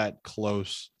feel that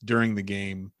close during the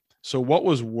game. So what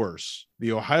was worse,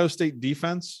 the Ohio State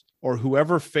defense or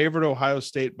whoever favored Ohio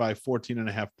State by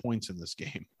 14.5 points in this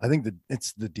game? I think that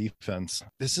it's the defense.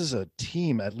 This is a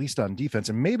team, at least on defense,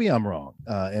 and maybe I'm wrong.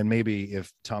 And maybe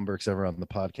if Tom Burke's ever on the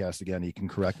podcast again, he can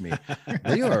correct me.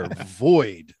 They are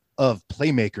void of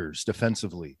playmakers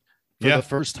defensively for the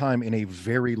first time in a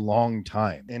very long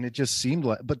time. And it just seemed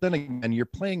like, but then again, you're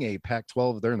playing a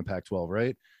Pac-12. They're in the Pac-12,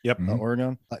 right? Yep.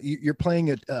 Oregon. You're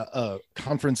playing a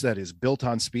conference that is built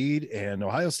on speed, and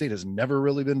Ohio State has never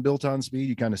really been built on speed.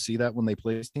 You kind of see that when they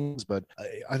play teams, but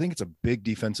I think it's a big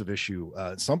defensive issue.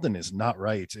 Something is not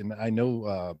right. And I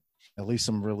know at least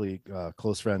some really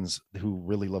close friends who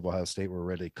really love Ohio State were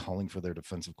already calling for their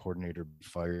defensive coordinator to be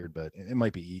fired, but it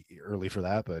might be early for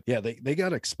that. But yeah, they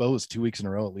got exposed 2 weeks in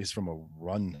a row, at least from a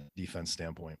run defense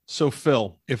standpoint. So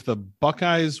Phil, if the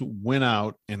Buckeyes win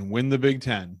out and win the Big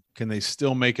Ten, can they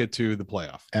still make it to the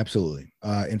playoff? Absolutely.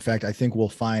 In fact, I think we'll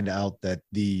find out that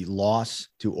the loss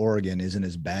to Oregon isn't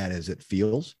as bad as it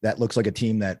feels. That looks like a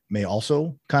team that may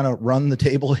also kind of run the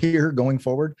table here going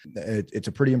forward. It's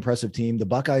a pretty impressive team. The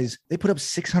Buckeyes, they put up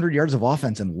 600 yards of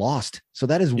offense and lost. So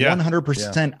that is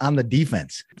 100% on the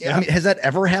defense. Yeah. I mean, has that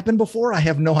ever happened before? I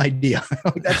have no idea.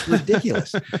 That's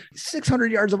ridiculous.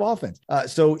 600 yards of offense.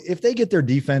 So if they get their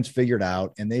defense figured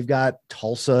out and they've got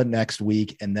Tulsa next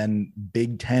week and then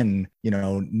Big Ten,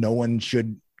 no one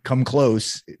should come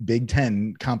close, Big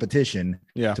Ten competition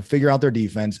to figure out their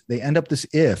defense. If they end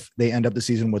up the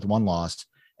season with 1 loss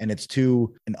and it's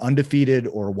to an undefeated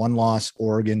or 1 loss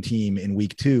Oregon team in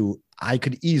week 2, I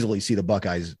could easily see the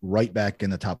Buckeyes right back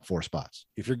in the top 4 spots.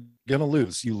 If you're going to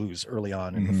lose, you lose early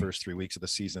on in the first 3 weeks of the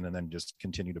season and then just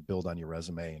continue to build on your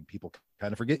resume, and people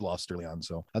kind of forget you lost early on.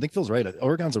 So I think Phil's right.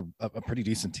 Oregon's a pretty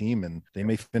decent team, and they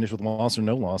may finish with 1 loss or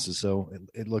no losses. So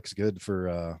it looks good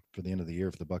for the end of the year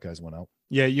if the Buckeyes went out.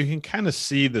 Yeah, you can kind of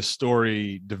see the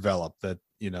story develop that,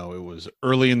 it was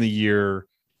early in the year.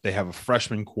 They have a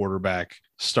freshman quarterback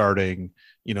starting.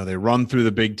 They run through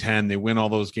the Big Ten, they win all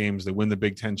those games, they win the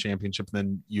Big Ten championship. And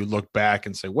then you look back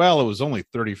and say, well, it was only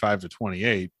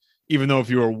 35-28, even though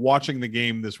if you were watching the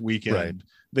game this weekend,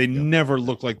 they never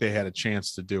looked like they had a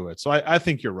chance to do it. So I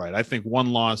think you're right. I think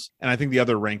 1 loss, and I think the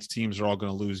other ranked teams are all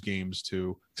going to lose games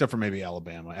too, except for maybe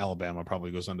Alabama. Alabama probably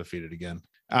goes undefeated again.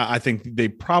 I think they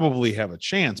probably have a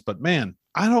chance, but man,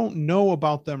 I don't know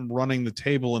about them running the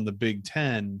table in the Big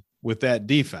Ten with that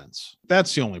defense.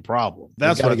 That's the only problem.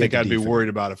 That's what I think I'd be worried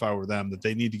about if I were them, that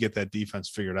they need to get that defense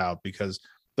figured out, because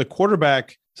the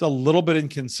quarterback is a little bit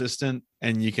inconsistent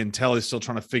and you can tell he's still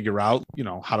trying to figure out,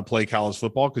 how to play college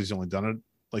football because he's only done it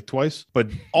like twice, but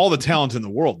all the talent in the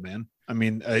world, man. I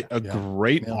mean, a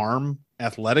great arm,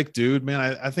 athletic dude,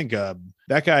 man. I think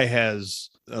that guy has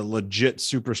a legit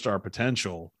superstar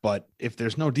potential, but if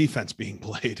there's no defense being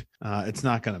played, it's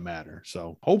not going to matter.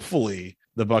 So hopefully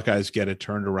the Buckeyes get it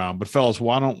turned around. But fellas,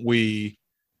 why don't we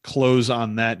close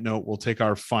on that note? We'll take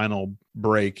our final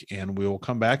break and we will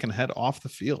come back and head off the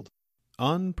field.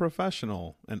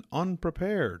 Unprofessional and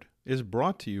Unprepared is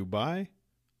brought to you by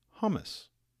Hummus.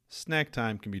 Snack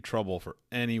time can be trouble for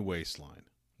any waistline.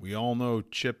 We all know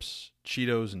chips,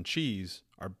 Cheetos, and cheese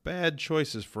are bad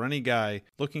choices for any guy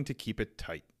looking to keep it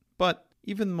tight. But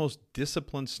even the most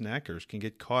disciplined snackers can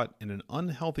get caught in an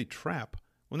unhealthy trap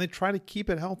when they try to keep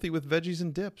it healthy with veggies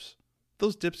and dips.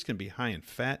 Those dips can be high in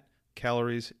fat,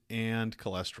 calories, and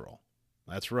cholesterol.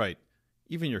 That's right.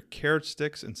 Even your carrot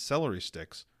sticks and celery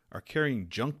sticks are carrying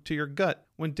junk to your gut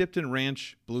when dipped in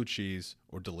ranch, blue cheese,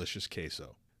 or delicious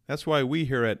queso. That's why we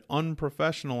here at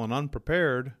Unprofessional and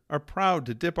Unprepared are proud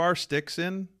to dip our sticks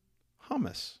in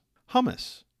hummus.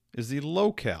 Hummus is the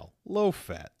low-cal, Low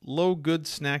fat, low good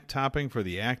snack topping for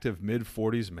the active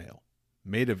mid-40s male.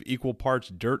 Made of equal parts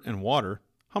dirt and water,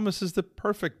 hummus is the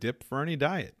perfect dip for any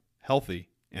diet. Healthy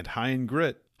and high in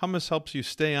grit, hummus helps you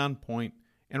stay on point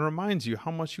and reminds you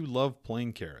how much you love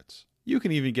plain carrots. You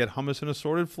can even get hummus in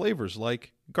assorted flavors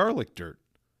like garlic dirt,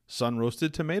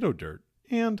 sun-roasted tomato dirt,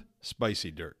 and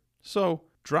spicy dirt. So,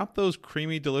 drop those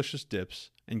creamy, delicious dips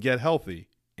and get healthy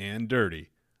and dirty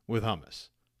with hummus.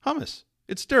 Hummus,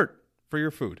 it's dirt for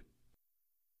your food.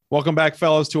 Welcome back,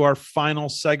 fellas, to our final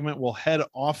segment. We'll head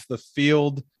off the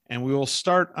field, and we will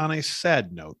start on a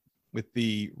sad note with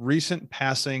the recent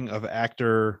passing of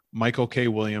actor Michael K.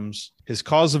 Williams. His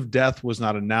cause of death was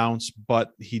not announced,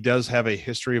 but he does have a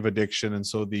history of addiction, and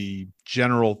so the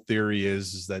general theory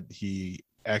is that he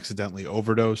accidentally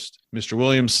overdosed. Mr.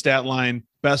 Williams' stat line,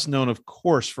 best known, of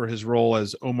course, for his role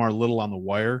as Omar Little on The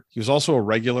Wire. He was also a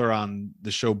regular on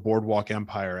the show Boardwalk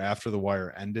Empire after The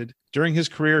Wire ended. During his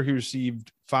career, he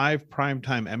received 5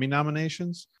 Primetime Emmy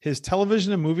nominations. His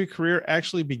television and movie career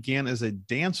actually began as a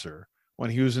dancer when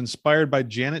he was inspired by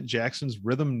Janet Jackson's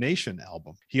Rhythm Nation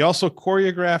album. He also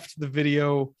choreographed the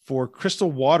video for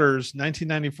Crystal Waters'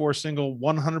 1994 single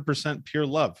 100% Pure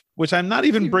Love, which I'm not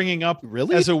even bringing up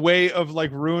as a way of like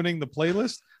ruining the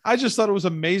playlist. I just thought it was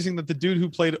amazing that the dude who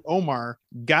played Omar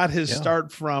got his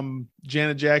start from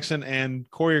Janet Jackson and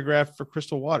choreographed for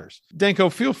Crystal Waters. Danko,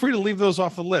 feel free to leave those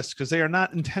off the list because they are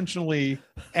not intentionally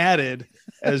added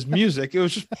as music. It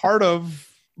was just part of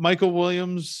Michael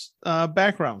Williams'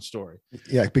 background story.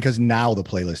 Yeah, because now the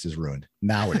playlist is ruined.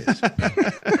 Now it is.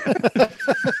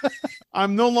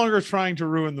 I'm no longer trying to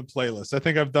ruin the playlist. I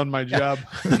think I've done my job.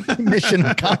 Mission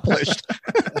accomplished.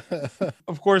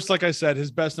 Of course, like I said,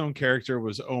 his best known character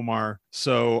was Omar.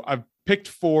 So I've picked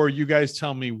 4. You guys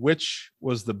tell me which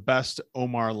was the best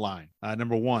Omar line.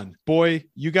 Number 1, boy,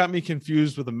 you got me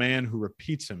confused with a man who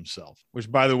repeats himself, which,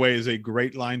 by the way, is a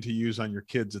great line to use on your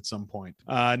kids at some point.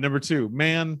 Number 2,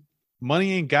 man,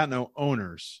 money ain't got no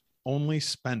owners, only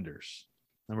spenders.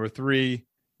 Number 3,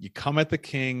 you come at the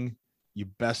king, you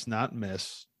best not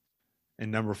miss.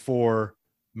 And number 4,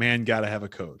 man, gotta have a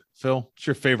code. Phil, what's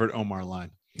your favorite Omar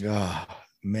line? Oh,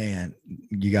 man,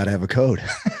 you got to have a code.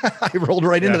 I rolled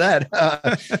right into that.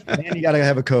 Man, you got to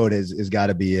have a code is got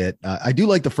to be it. I do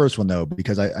like the first one, though,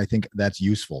 because I think that's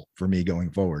useful for me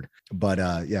going forward. But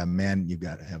yeah, man, you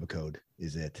got to have a code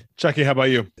is it. Chucky, how about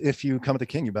you? If you come at the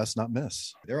king, you best not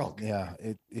miss. They're all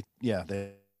good. Yeah,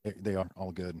 they are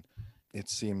all good. It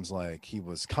seems like he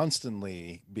was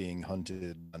constantly being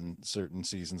hunted on certain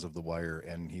seasons of The Wire,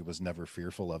 and he was never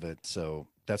fearful of it. So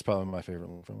that's probably my favorite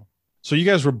one from him. So you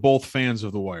guys were both fans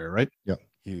of The Wire, right? Yeah.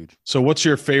 Huge. So what's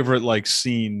your favorite like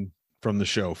scene from the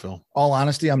show, Phil? All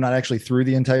honesty, I'm not actually through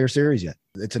the entire series yet.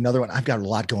 It's another one. I've got a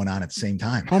lot going on at the same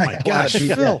time. Oh my gosh,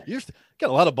 Phil, you've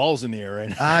got a lot of balls in the air right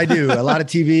now. I do. A lot of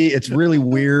TV. It's really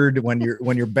weird when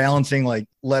you're balancing like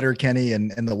Letterkenny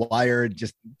and The Wire,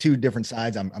 just two different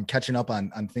sides. I'm catching up on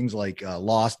things like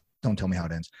Lost. Don't tell me how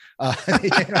it ends.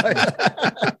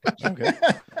 Okay.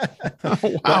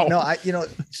 Wow. No,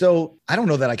 so I don't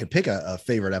know that I could pick a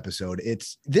favorite episode.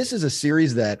 This is a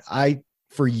series that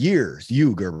for years,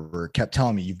 you, Gerber, kept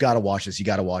telling me, you've got to watch this. You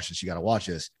got to watch this. You got to watch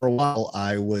this. For a while,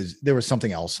 there was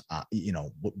something else,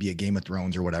 be a Game of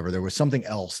Thrones or whatever. There was something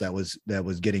else that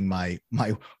was getting my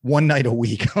one night a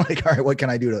week. Like, all right, what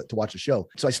can I do to watch a show?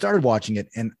 So I started watching it,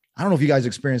 and I don't know if you guys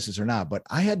experienced this or not, but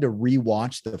I had to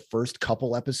rewatch the first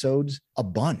couple episodes a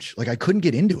bunch. Like I couldn't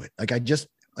get into it.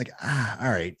 Like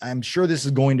all right, I'm sure this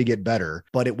is going to get better.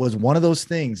 But it was one of those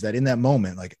things that in that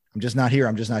moment, like, I'm just not here.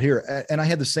 And I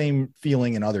had the same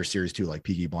feeling in other series too, like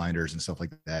Peaky Blinders and stuff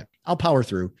like that. I'll power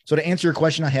through. So to answer your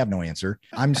question, I have no answer.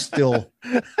 I'm still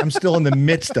in the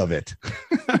midst of it.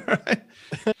 All right.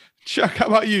 Chuck, how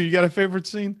about you? You got a favorite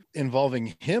scene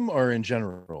Involving him or in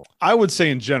general? I would say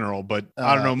in general, but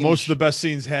I don't know. Most of the best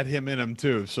scenes had him in them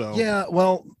too. So yeah,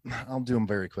 well, I'll do them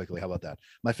very quickly. How about that?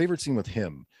 My favorite scene with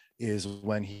him is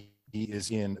when he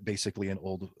is in basically an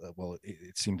old,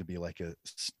 it seemed to be like a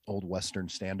old Western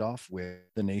standoff with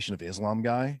the Nation of Islam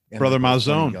guy, and Brother they're both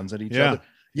pointing Malzone. guns at each Yeah. other.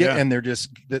 Yeah, and they're just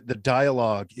the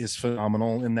dialogue is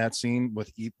phenomenal in that scene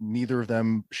with neither of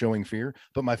them showing fear.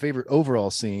 But my favorite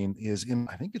overall scene is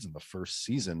I think it's in the first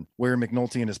season where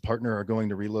McNulty and his partner are going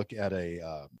to relook at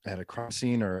a crime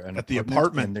scene or At the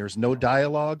apartment. and there's no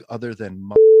dialogue other than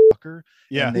motherfucker.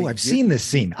 yeah, And they I've seen this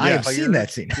scene. I have seen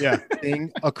that scene. yeah.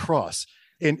 thing across.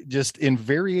 And just in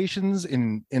variations,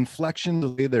 in inflection, the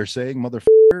way they're saying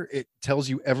motherfucker, it tells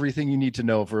you everything you need to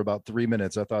know for about 3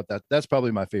 minutes. I thought that's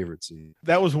probably my favorite scene.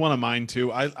 That was one of mine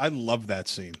too. I love that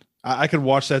scene. I could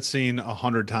watch that scene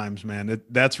 100 times, man.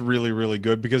 That's really, really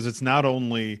good because it's not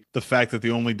only the fact that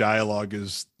the only dialogue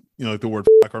is, like the word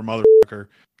fuck or motherfucker,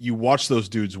 you watch those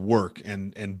dudes work,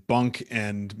 and Bunk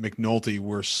and McNulty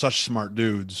were such smart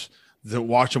dudes that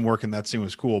watch them work in that scene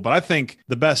was cool. But I think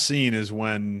the best scene is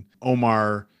when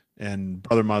Omar and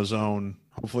Brother Mazone,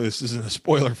 hopefully this isn't a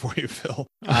spoiler for you, Phil.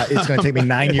 It's going to take me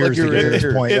 9 years to get to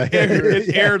this point.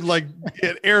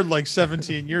 It aired like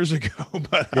 17 years ago.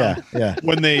 But yeah.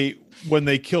 when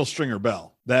they kill Stringer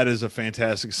Bell, that is a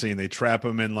fantastic scene. They trap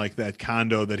him in like that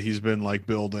condo that he's been like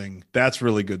building. That's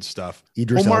really good stuff.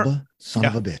 Idris Elba, son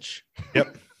of a bitch.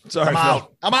 Yep. Sorry,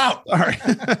 I'm out. All right.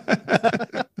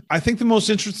 I think the most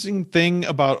interesting thing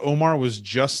about Omar was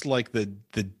just like the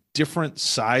different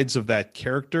sides of that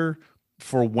character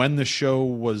for when the show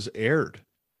was aired.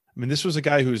 I mean, this was a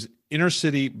guy who's inner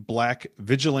city black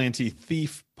vigilante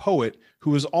thief poet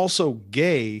who was also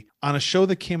gay on a show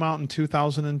that came out in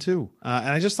 2002. And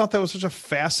I just thought that was such a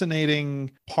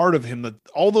fascinating part of him, that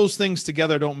all those things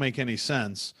together don't make any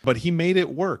sense, but he made it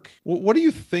work. What do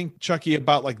you think, Chucky,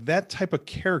 about like that type of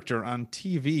character on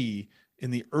TV in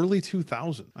the early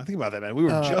 2000s? I think about that, man. We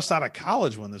were just out of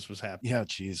college when this was happening. Yeah,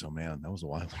 geez, oh man, that was a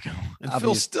while ago. And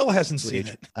Phil still hasn't seen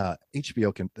it.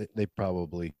 HBO they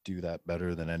probably do that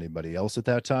better than anybody else at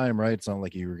that time, right? It's not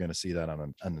like you were going to see that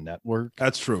on the network.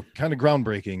 That's true. Kind of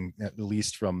groundbreaking, at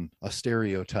least from a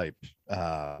stereotype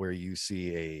where you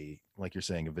see like you're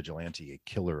saying, a vigilante, a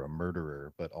killer, a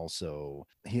murderer, but also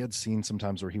he had scenes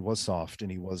sometimes where he was soft and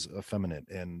he was effeminate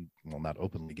and, well, not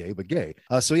openly gay, but gay.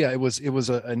 So yeah, it was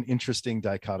an interesting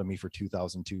dichotomy for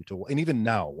 2002 and even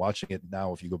now, watching it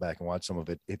now, if you go back and watch some of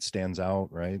it, it stands out,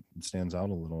 right? It stands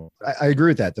out a little. I agree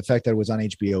with that. The fact that it was on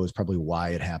HBO is probably why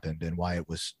it happened and why it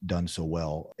was done so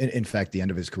well. In fact, the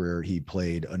end of his career, he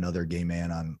played another gay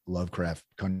man on Lovecraft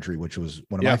Country, which was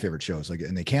one of my favorite shows. Like,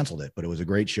 and they canceled it, but it was a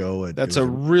great show. That's a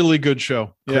really good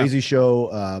show. Crazy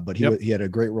show. But he had a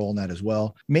great role in that as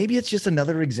well. Maybe it's just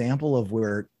another example of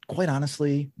where, quite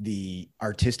honestly, the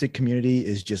artistic community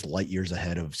is just light years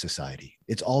ahead of society.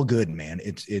 It's all good, man.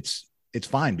 It's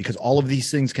fine because all of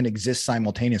these things can exist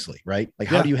simultaneously, right? Like,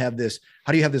 how do you have this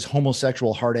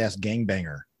homosexual hard ass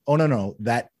gangbanger? Oh, no,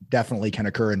 that definitely can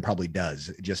occur and probably does.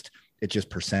 It's just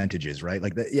percentages, right?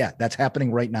 Like that. Yeah, that's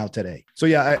happening right now today. So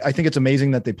yeah, I think it's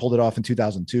amazing that they pulled it off in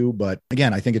 2002. But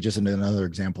again, I think it's just another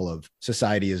example of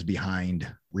society is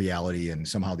behind reality, and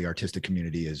somehow the artistic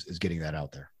community is getting that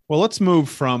out there. Well, let's move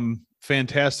from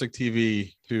fantastic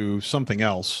TV to something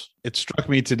else. It struck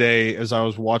me today as I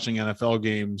was watching NFL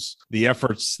games, the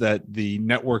efforts that the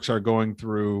networks are going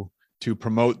through to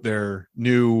promote their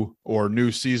new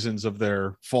seasons of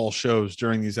their fall shows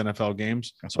during these NFL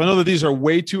games. So I know that these are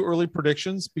way too early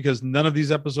predictions because none of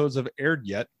these episodes have aired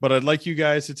yet, but I'd like you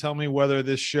guys to tell me whether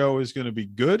this show is going to be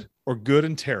good or good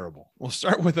and terrible. We'll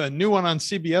start with a new one on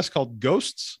CBS called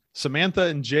Ghosts. Samantha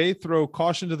and Jay throw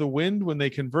caution to the wind when they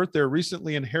convert their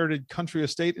recently inherited country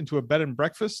estate into a bed and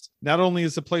breakfast. Not only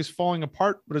is the place falling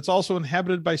apart, but it's also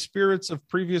inhabited by spirits of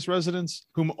previous residents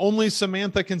whom only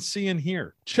Samantha can see and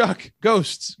hear. Chuck,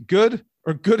 Ghosts, good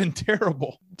or good and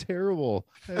terrible? Terrible.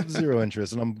 I have zero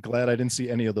interest, and I'm glad I didn't see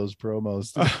any of those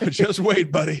promos. Just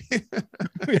wait, buddy.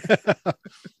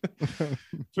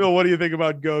 Phil, what do you think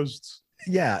about Ghosts?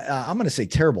 Yeah, I'm going to say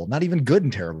terrible, not even good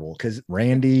and terrible, because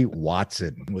Randy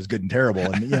Watson was good and terrible.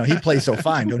 And, he plays so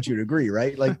fine. Don't you agree?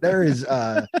 Right. Like there is,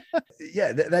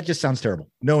 that just sounds terrible.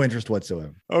 No interest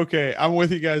whatsoever. Okay. I'm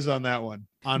with you guys on that one.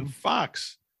 On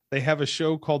Fox, they have a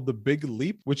show called The Big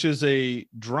Leap, which is a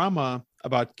drama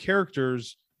about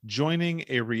characters joining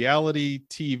a reality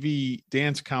TV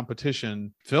dance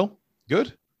competition. Phil,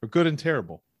 good or good and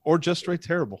terrible? Or just straight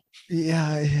terrible?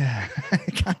 Yeah.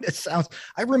 It kind of sounds.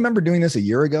 I remember doing this a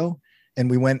year ago, and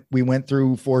we went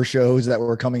through 4 shows that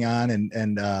were coming on,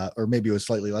 and or maybe it was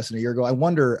slightly less than a year ago.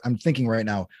 I'm thinking right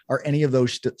now, are any of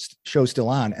those shows still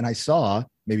on? And I saw,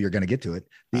 maybe you're going to get to it,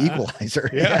 The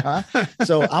Equalizer. Yeah.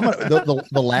 So I'm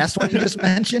the last one you just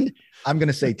mentioned. I'm going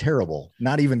to say terrible,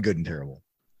 not even good and terrible.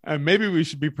 And maybe we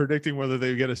should be predicting whether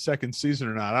they get a second season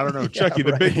or not. I don't know. Chucky,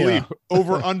 The Big Leap,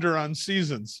 over under on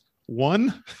seasons.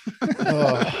 1?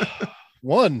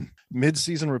 1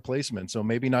 mid-season replacement, so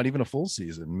maybe not even a full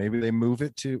season. Maybe they move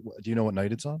it to, do you know what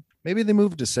night it's on? Maybe they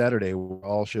move it to Saturday where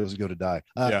all shows go to die.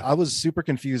 I was super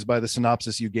confused by the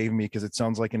synopsis you gave me because it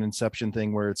sounds like an Inception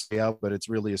thing where it's out, but it's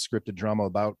really a scripted drama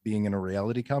about being in a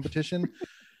reality competition.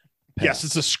 Yes,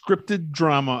 it's a scripted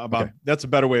drama about, that's a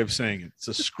better way of saying it. It's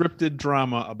a scripted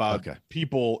drama about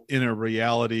people in a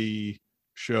reality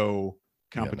show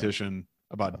competition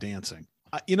about dancing.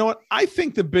 You know what? I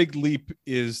think The Big Leap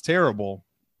is terrible,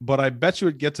 but I bet you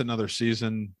it gets another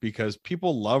season because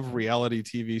people love reality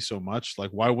TV so much.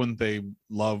 Like, why wouldn't they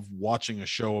love watching a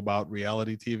show about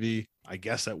reality TV? I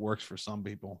guess that works for some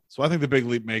people. So I think the Big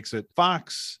Leap makes it.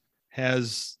 Fox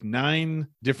has 9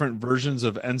 different versions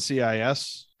of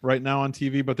NCIS right now on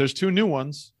TV, but there's 2 new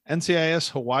ones.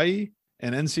 NCIS Hawaii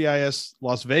and NCIS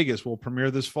Las Vegas will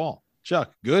premiere this fall.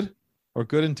 Chuck, good or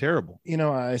good and terrible?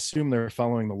 I assume they're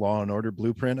following the Law and Order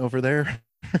blueprint over there.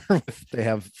 They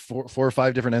have four or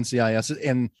five different NCIS,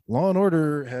 and Law and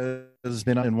Order has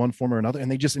been on in one form or another. And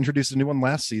they just introduced a new one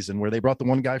last season where they brought the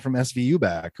one guy from SVU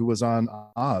back who was on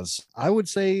Oz. I would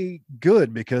say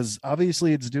good, because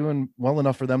obviously it's doing well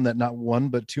enough for them that not 1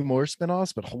 but 2 more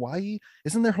spinoffs. But Hawaii,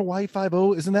 isn't there Hawaii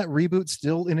 5-0? Isn't that reboot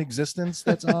still in existence?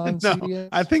 That's on No, CBS?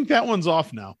 I think that one's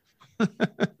off now.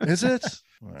 Is it?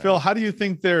 Phil, how do you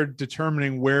think they're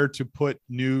determining where to put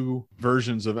new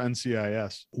versions of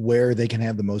NCIS? Where they can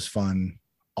have the most fun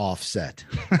offset.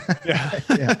 Yeah.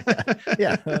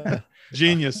 Yeah.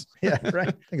 Genius. Yeah. Right.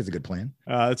 I think it's a good plan.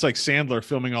 It's like Sandler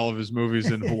filming all of his movies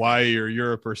in Hawaii or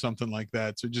Europe or something like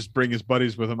that. So just bring his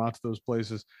buddies with him out to those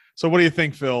places. So what do you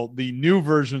think, Phil? The new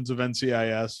versions of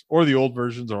NCIS or the old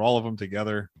versions, or all of them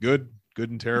together? Good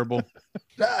and terrible?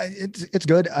 It's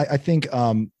good. I think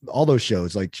all those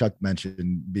shows, like Chuck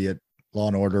mentioned, be it Law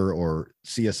and Order or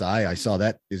CSI, I saw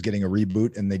that is getting a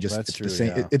reboot, and they just That's it's true, the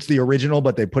same. yeah. It's the original,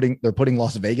 but they're putting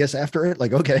Las Vegas after it.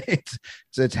 Like, okay,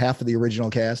 it's half of the original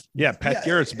cast. Yeah, Pat Yeah.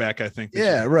 Garrett's back, I think. this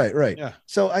Yeah, year. right. Yeah.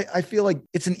 So I feel like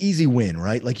it's an easy win,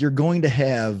 right? Like, you're going to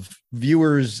have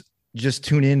viewers just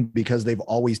tune in because they've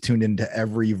always tuned into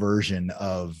every version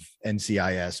of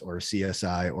NCIS or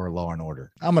CSI or Law and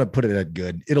Order. I'm going to put it at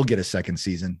good. It'll get a second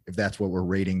season if that's what we're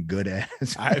rating good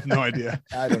as. I have no idea.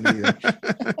 I don't either.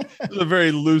 It's a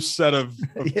very loose set of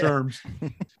Yeah. terms.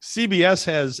 CBS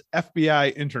has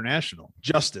FBI International.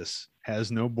 Justice has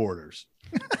no borders.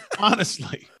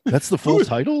 Honestly, That's the full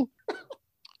title?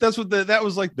 that's what that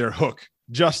was like their hook.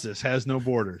 Justice has no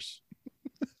borders.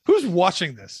 Who's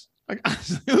watching this? Like,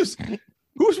 honestly,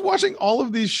 who's watching all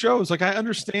of these shows? Like, I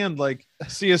understand, like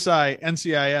CSI,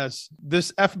 NCIS,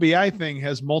 this FBI thing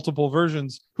has multiple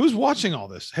versions. Who's watching all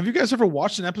this? Have you guys ever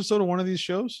watched an episode of one of these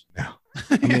shows? No.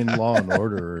 I mean, Law and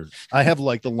Order. I have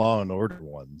like the Law and Order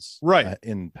ones, Right.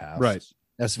 in past, Right.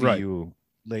 SVU,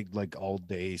 like all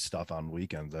day stuff on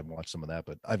weekends. I've watched some of that,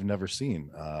 but I've never seen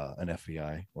an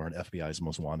FBI or an FBI's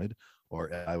Most Wanted or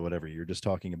whatever you're just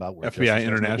talking about. Where FBI justice has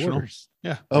no International? borders.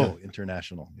 Yeah. Oh,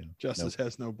 international. Yeah. Justice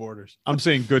has no borders. I'm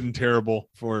saying good and terrible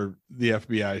for the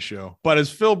FBI show. But as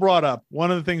Phil brought up, one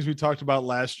of the things we talked about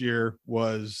last year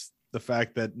was the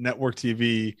fact that network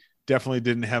TV definitely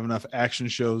didn't have enough action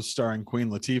shows starring Queen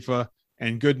Latifah.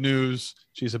 And good news,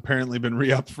 she's apparently been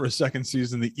re-upped for a second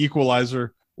season. The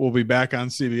Equalizer will be back on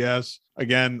CBS.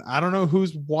 Again, I don't know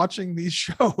who's watching these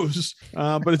shows,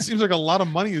 but it seems like a lot of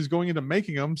money is going into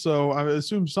making them. So I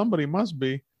assume somebody must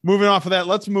be. Moving off of that,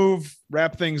 let's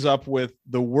wrap things up with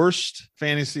the worst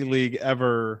fantasy league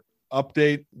ever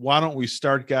update. Why don't we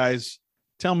start, guys?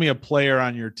 Tell me a player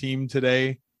on your team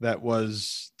today that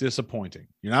was disappointing.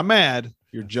 You're not mad.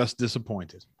 You're just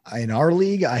disappointed. In our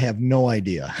league, I have no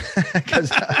idea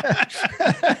because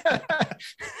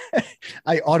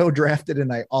I auto drafted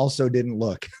and I also didn't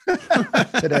look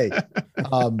today.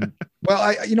 Well,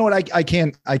 you know what? I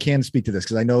can speak to this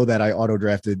because I know that I auto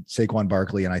drafted Saquon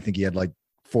Barkley and I think he had like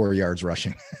 4 yards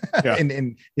rushing Yeah.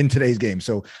 in today's game.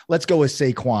 So let's go with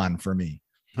Saquon for me.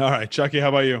 All right, Chucky, how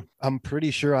about you? I'm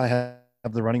pretty sure I have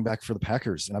the running back for the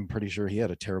Packers, and I'm pretty sure he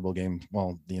had a terrible game.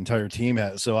 Well, the entire team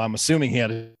has, so I'm assuming he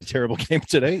had a terrible game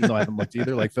today. I haven't looked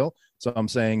either, like Phil. So I'm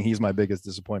saying he's my biggest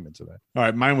disappointment today. All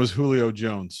right, mine was Julio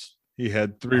Jones. He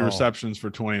had 3 Oh. receptions for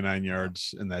 29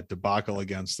 yards in that debacle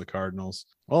against the Cardinals.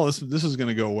 Well, this is going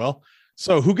to go well.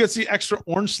 So who gets the extra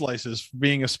orange slices for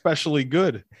being especially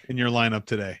good in your lineup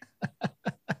today?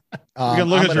 You can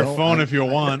look at your phone if you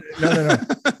want. No.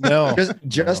 No,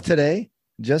 Just today,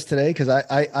 because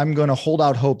I'm going to hold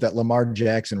out hope that Lamar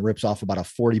Jackson rips off about a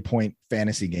 40-point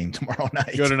fantasy game tomorrow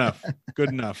night. Good enough. Good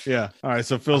enough. Yeah. All right.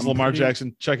 So Phil's I'm Lamar pretty-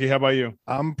 Jackson. Chucky, how about you?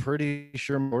 I'm pretty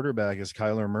sure my quarterback is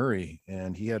Kyler Murray,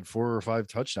 and he had 4 or 5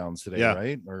 touchdowns today, Yeah.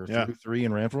 right? Or Yeah. 3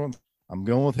 and ran for him. I'm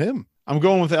going with him. I'm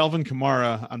going with Alvin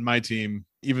Kamara on my team,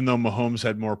 even though Mahomes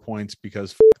had more points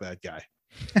because f- that guy.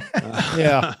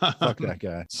 Yeah. Fuck that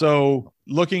guy. So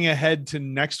looking ahead to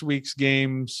next week's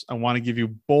games, I want to give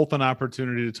you both an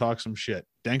opportunity to talk some shit.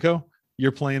 Denko,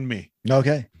 you're playing me.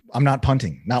 Okay. I'm not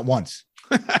punting, not once.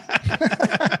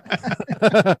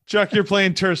 Chuck, you're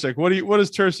playing Tursic. What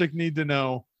does Tursic need to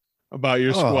know about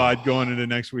your squad Oh. going into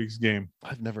next week's game?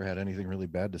 I've never had anything really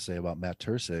bad to say about Matt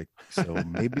Tursic, so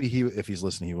maybe if he's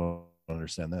listening, he won't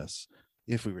understand this.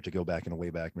 If we were to go back in a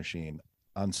Wayback Machine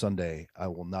on Sunday, I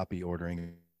will not be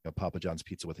ordering a Papa John's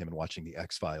pizza with him and watching the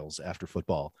X-Files after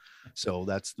football. So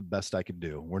that's the best I can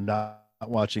do. We're not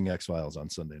watching X-Files on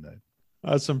Sunday night.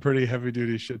 That's some pretty heavy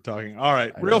duty shit talking. All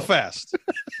right, I real know. fast,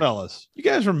 fellas. You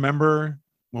guys remember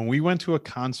when we went to a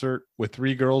concert with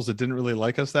 3 girls that didn't really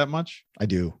like us that much? I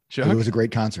do. Chuck? It was a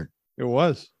great concert. It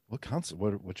was. What concert?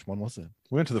 Which one was it?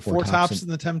 We went to the Four Four Tops Tops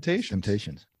and the Temptations.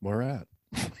 Temptations. Where at?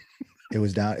 It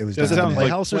was down. It was Does it down sound in like- the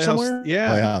Playhouse or somewhere? Yeah.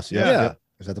 Playhouse. Yeah. Yeah. It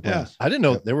was at the Yeah. Playhouse. I didn't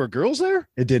know Yep. there were girls there.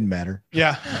 It didn't matter.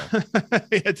 Yeah.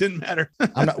 It didn't matter.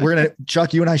 I'm not. We're gonna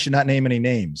Chuck. You and I should not name any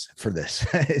names for this.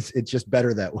 It's just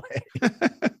better that way.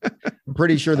 I'm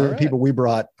pretty sure the All right. people we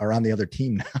brought are on the other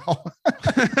team now.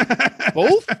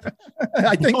 Both?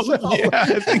 I think so. Yeah,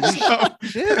 I think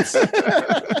so.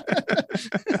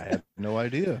 I had no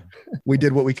idea. We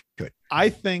did what we could. I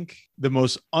think the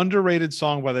most underrated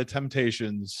song by the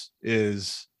Temptations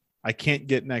is I Can't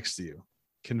Get Next to You.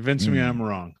 Convince me Mm. I'm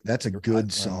wrong. That's a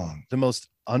good song. The most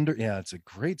it's a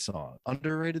great song.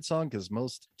 Underrated song because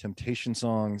most Temptation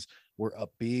songs were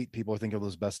upbeat. People think of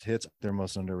those best hits. Their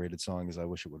most underrated song is I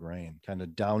Wish It Would Rain. Kind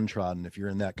of downtrodden. If you're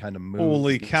in that kind of mood.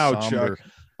 Holy being cow, somber, Chuck.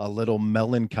 A little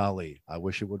melancholy. I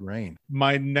Wish It Would Rain.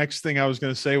 My next thing I was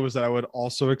going to say was that I would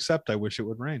also accept I Wish It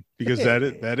Would Rain because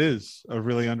Hey. that is a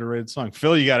really underrated song.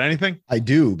 Phil, you got anything? I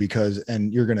do because,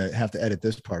 and you're gonna have to edit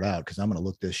this part out because I'm gonna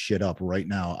look this shit up right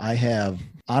now. I have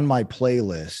on my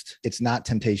playlist. It's not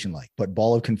Temptation like, but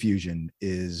Ball of Confusion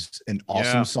is an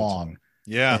awesome Yeah. song,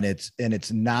 Yeah, and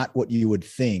it's not what you would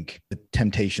think the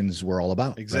Temptations were all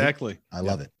about. right? exactly. I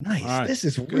love it. Nice. All right. This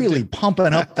is Good really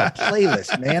pumping up the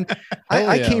playlist, man. I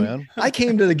Hell yeah, came man. I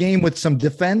came to the game with some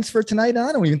defense for tonight, and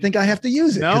I don't even think I have to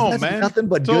use it. 'cause No, that's man. nothing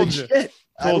but Told good you. shit.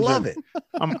 I Told you. love it.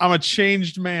 I'm a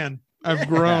changed man. I've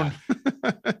grown.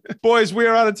 Boys, we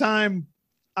are out of time.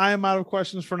 I am out of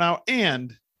questions for now.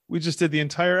 And we just did the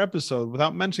entire episode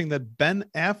without mentioning that Ben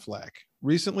Affleck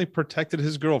recently protected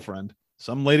his girlfriend,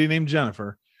 some lady named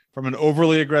Jennifer, from an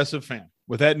overly aggressive fan.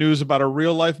 With that news about a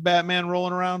real life Batman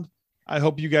rolling around, I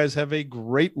hope you guys have a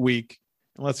great week.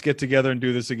 And let's get together and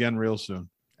do this again real soon.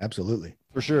 Absolutely.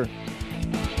 For sure.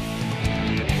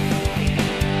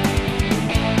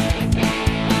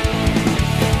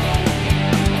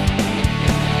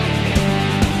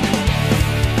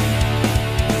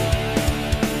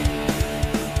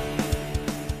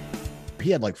 He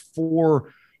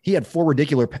had four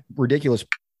ridiculous.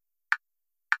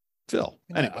 Phil.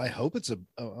 Anyway. I hope it's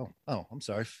I'm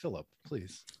sorry, Philip,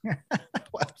 please.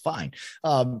 Well, fine.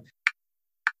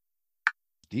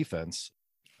 Defense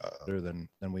better than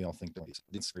we all think.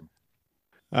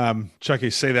 Chucky,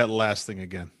 say that last thing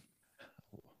again.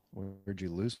 Where'd you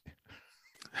lose me?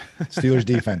 Steelers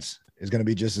defense is going to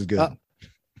be just as good.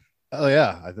 Oh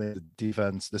yeah, I think the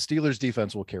Steelers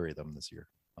defense will carry them this year.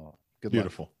 Oh, good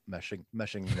Beautiful. luck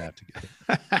meshing that together.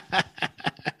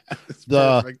 It's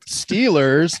The perfect.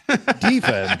 Steelers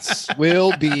defense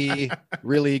will be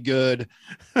really good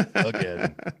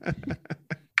again.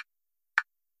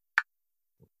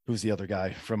 Who's the other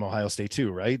guy from Ohio State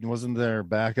too? Right? Wasn't there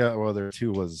backup? Well, there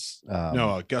too was.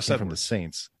 No, Gus came from the Edwards.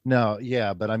 Saints. No,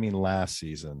 yeah, but I mean last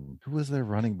season, who was their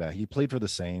running back? He played for the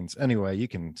Saints. Anyway, you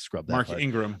can scrub that. Mark part.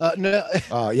 Ingram. No,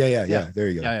 Yeah. There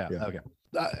you go. yeah. Okay.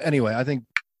 Anyway, I think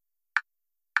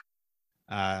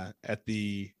At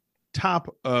the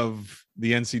top of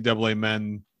the NCAA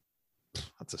men.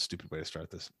 That's a stupid way to start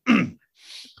this.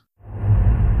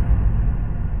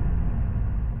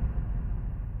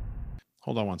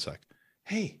 Hold on one sec.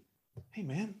 Hey,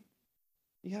 man,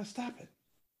 you gotta stop it.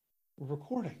 We're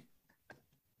recording.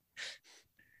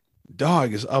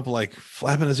 Dog is up like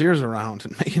flapping his ears around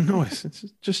and making noise. It's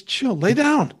just chill. Lay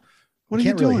down. What are you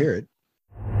Can't doing? really hear it.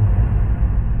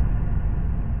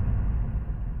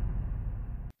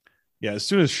 Yeah, as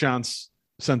soon as Shantz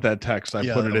sent that text, I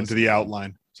Yeah, put that it into was- the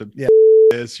outline. Said, Yeah.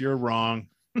 this, you're wrong.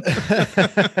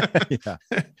 yeah.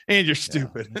 And you're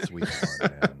stupid. Yeah, that's weak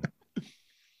one, man.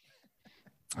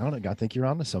 I don't know. I think you're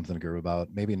onto something, Guru, about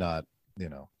maybe not,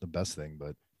 the best thing,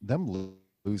 but them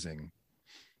losing.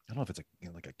 I don't know if it's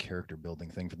like a character building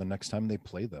thing for the next time they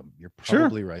play them. You're Sure.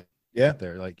 probably right. Yeah.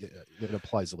 There, like it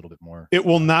applies a little bit more. It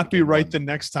will not be Game right one. the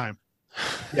next time.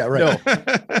 Yeah, right.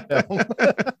 No.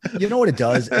 You know what it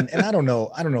does, and I don't know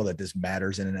that this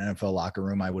matters in an NFL locker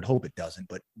room. I would hope it doesn't,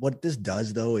 but what this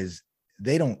does though is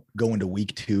they don't go into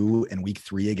week 2 and week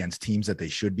 3 against teams that they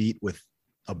should beat with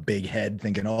a big head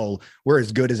thinking, oh, we're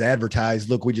as good as advertised.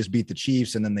 Look, we just beat the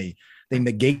Chiefs, and then they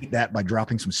negate that by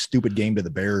dropping some stupid game to the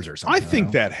Bears or something. I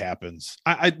think that happens.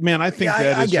 I think yeah,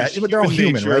 that I is get just it, but they're all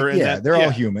human, nature right? and Yeah, that- they're all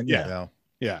human. Yeah.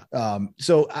 Yeah. Yeah.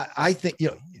 So I think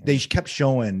they kept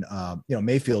showing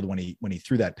Mayfield when he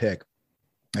threw that pick,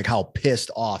 like how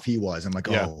pissed off he was. I'm like,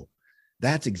 Yeah. oh,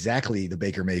 That's exactly the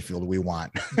Baker Mayfield we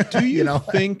want. Do you, know,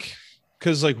 think,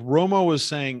 because like Romo was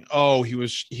saying, oh, he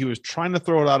was trying to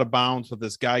throw it out of bounds, but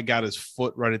this guy got his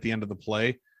foot right at the end of the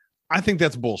play. I think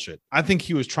that's bullshit. I think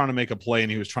he was trying to make a play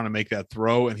and he was trying to make that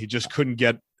throw and he just couldn't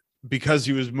get, because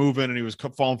he was moving and he was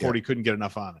falling forward. He couldn't get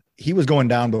enough on it. He was going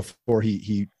down before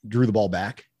he drew the ball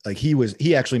back. Like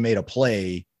he actually made a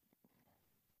play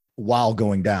while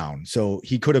going down. So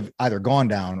he could have either gone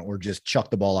down or just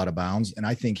chucked the ball out of bounds. And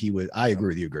I think I agree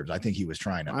with you, Gerbs. I think he was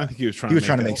trying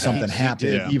to make something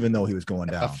happen, even though he was going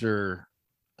down.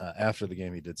 After the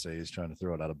game, he did say he's trying to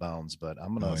throw it out of bounds, but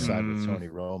I'm going to side with Tony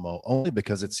Romo only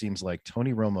because it seems like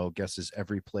Tony Romo guesses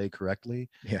every play correctly.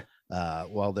 Yeah.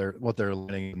 While they're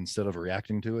learning, instead of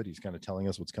reacting to it, he's kind of telling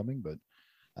us what's coming. But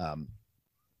I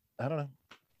don't know.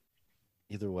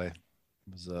 Either way, it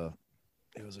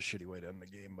was a shitty way to end the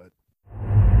game. But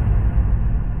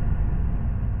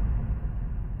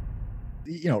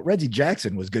Reggie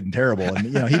Jackson was good and terrible,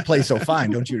 and he plays so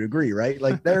fine. Don't you agree? Right?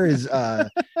 Like there is.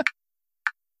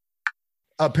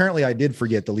 Apparently, I did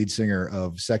forget the lead singer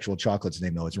of Sexual Chocolate's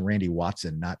name, though. It's Randy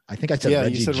Watson. I think I said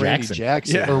Reggie Jackson. Randy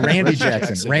Jackson. Or Randy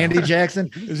Jackson. Randy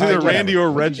Jackson. Is either Randy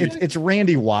or Reggie. It's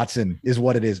Randy Watson is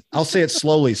what it is. I'll say it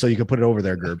slowly so you can put it over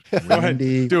there, Gerb.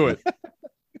 Randy, do it.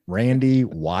 Randy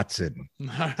Watson.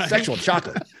 Right. Sexual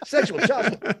Chocolate. Sexual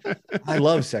Chocolate. I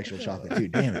love Sexual Chocolate,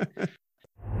 dude. Damn it.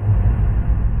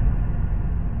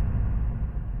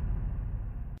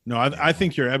 No, I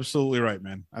think you're absolutely right,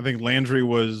 man. I think Landry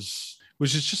was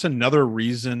just another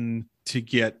reason to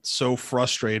get so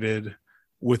frustrated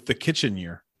with the kitchen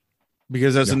year,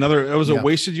 because it was a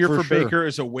wasted year for sure. Baker.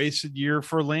 It's a wasted year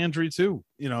for Landry too.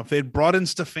 If they'd brought in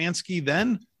Stefanski,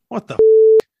 then what the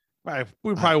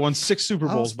we probably won 6 Super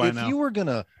Bowls by now. I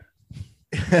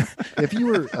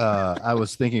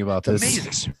was thinking about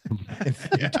this. In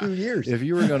 2 years. If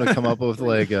you were going to come up with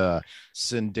like a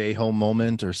Sendejo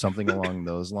moment or something along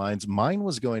those lines, mine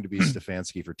was going to be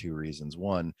Stefanski for 2 reasons.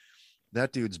 One,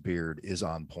 that dude's beard is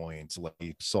on point,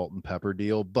 like salt and pepper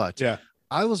deal. But yeah,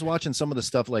 I was watching some of the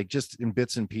stuff like just in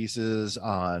bits and pieces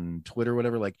on Twitter,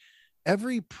 whatever, like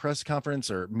every press conference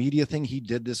or media thing he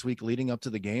did this week leading up to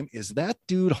the game, is that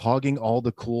dude hogging all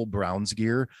the cool Browns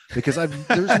gear? Because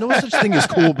there's no such thing as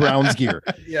cool Browns gear.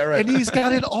 Yeah, right. And he's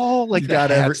got it all, like the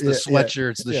hats, the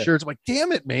sweatshirts, the shirts. I'm like,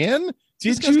 damn it, man.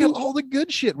 This guy's got all the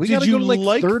good shit. We got to go to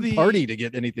like third party to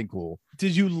get anything cool.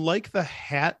 Did you like the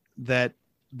hat that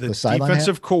the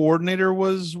defensive hat coordinator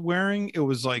was wearing? It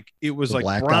was like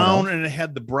brown and it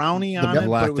had the brownie on it.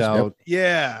 Blacked out.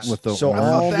 Yeah.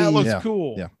 That looks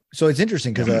cool. Yeah. So it's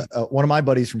interesting because one of my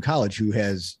buddies from college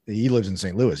he lives in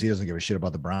St. Louis. He doesn't give a shit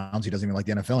about the Browns. He doesn't even like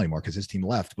the NFL anymore because his team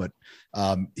left. But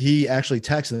he actually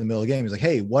texted in the middle of the game. He's like,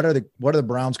 "Hey, what are the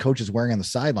Browns coaches wearing on the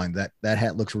sideline? That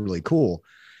hat looks really cool."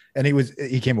 And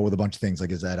he came up with a bunch of things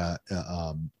like, is that a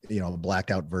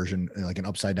blacked out version, like an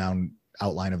upside down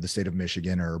outline of the state of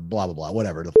Michigan or blah blah blah,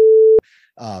 whatever.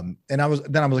 And I was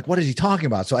like, what is he talking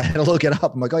about? So I had to look it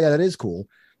up. I'm like, oh yeah, that is cool.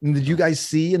 And did you guys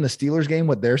see in the Steelers game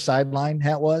what their sideline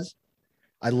hat was?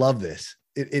 I love this.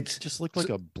 It just looked like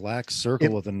a black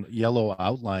circle with a yellow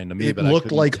outline to me. It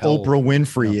looked like Oprah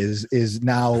Winfrey is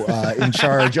now in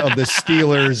charge of the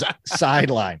Steelers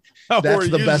sideline. That's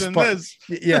the best part.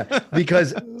 Yeah,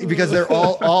 because they're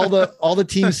all the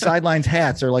team's sidelines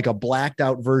hats are like a blacked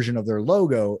out version of their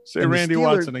logo. Say Randy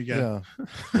Watson again. Yeah.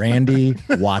 Randy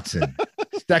Watson.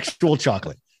 Sexual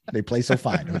Chocolate. They play so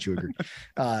fine. Don't you agree?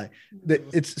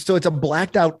 It's a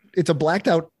blacked out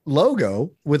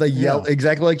logo with a yellow,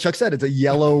 exactly like Chuck said, it's a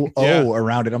yellow O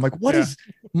around it. I'm like, what is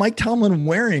Mike Tomlin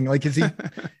wearing? Like, is he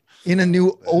in a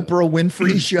new Oprah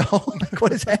Winfrey show? Like,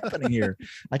 what is happening here?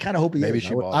 I kind of hope he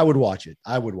is. I would watch it.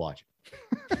 I would watch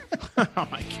it. Oh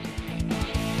my God.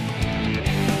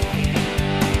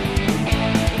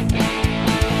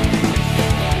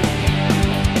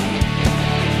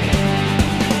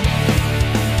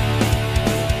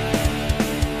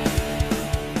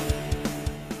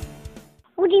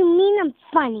 What do you mean I'm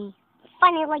funny?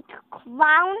 Funny like a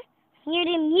clown? Here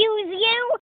to amuse you?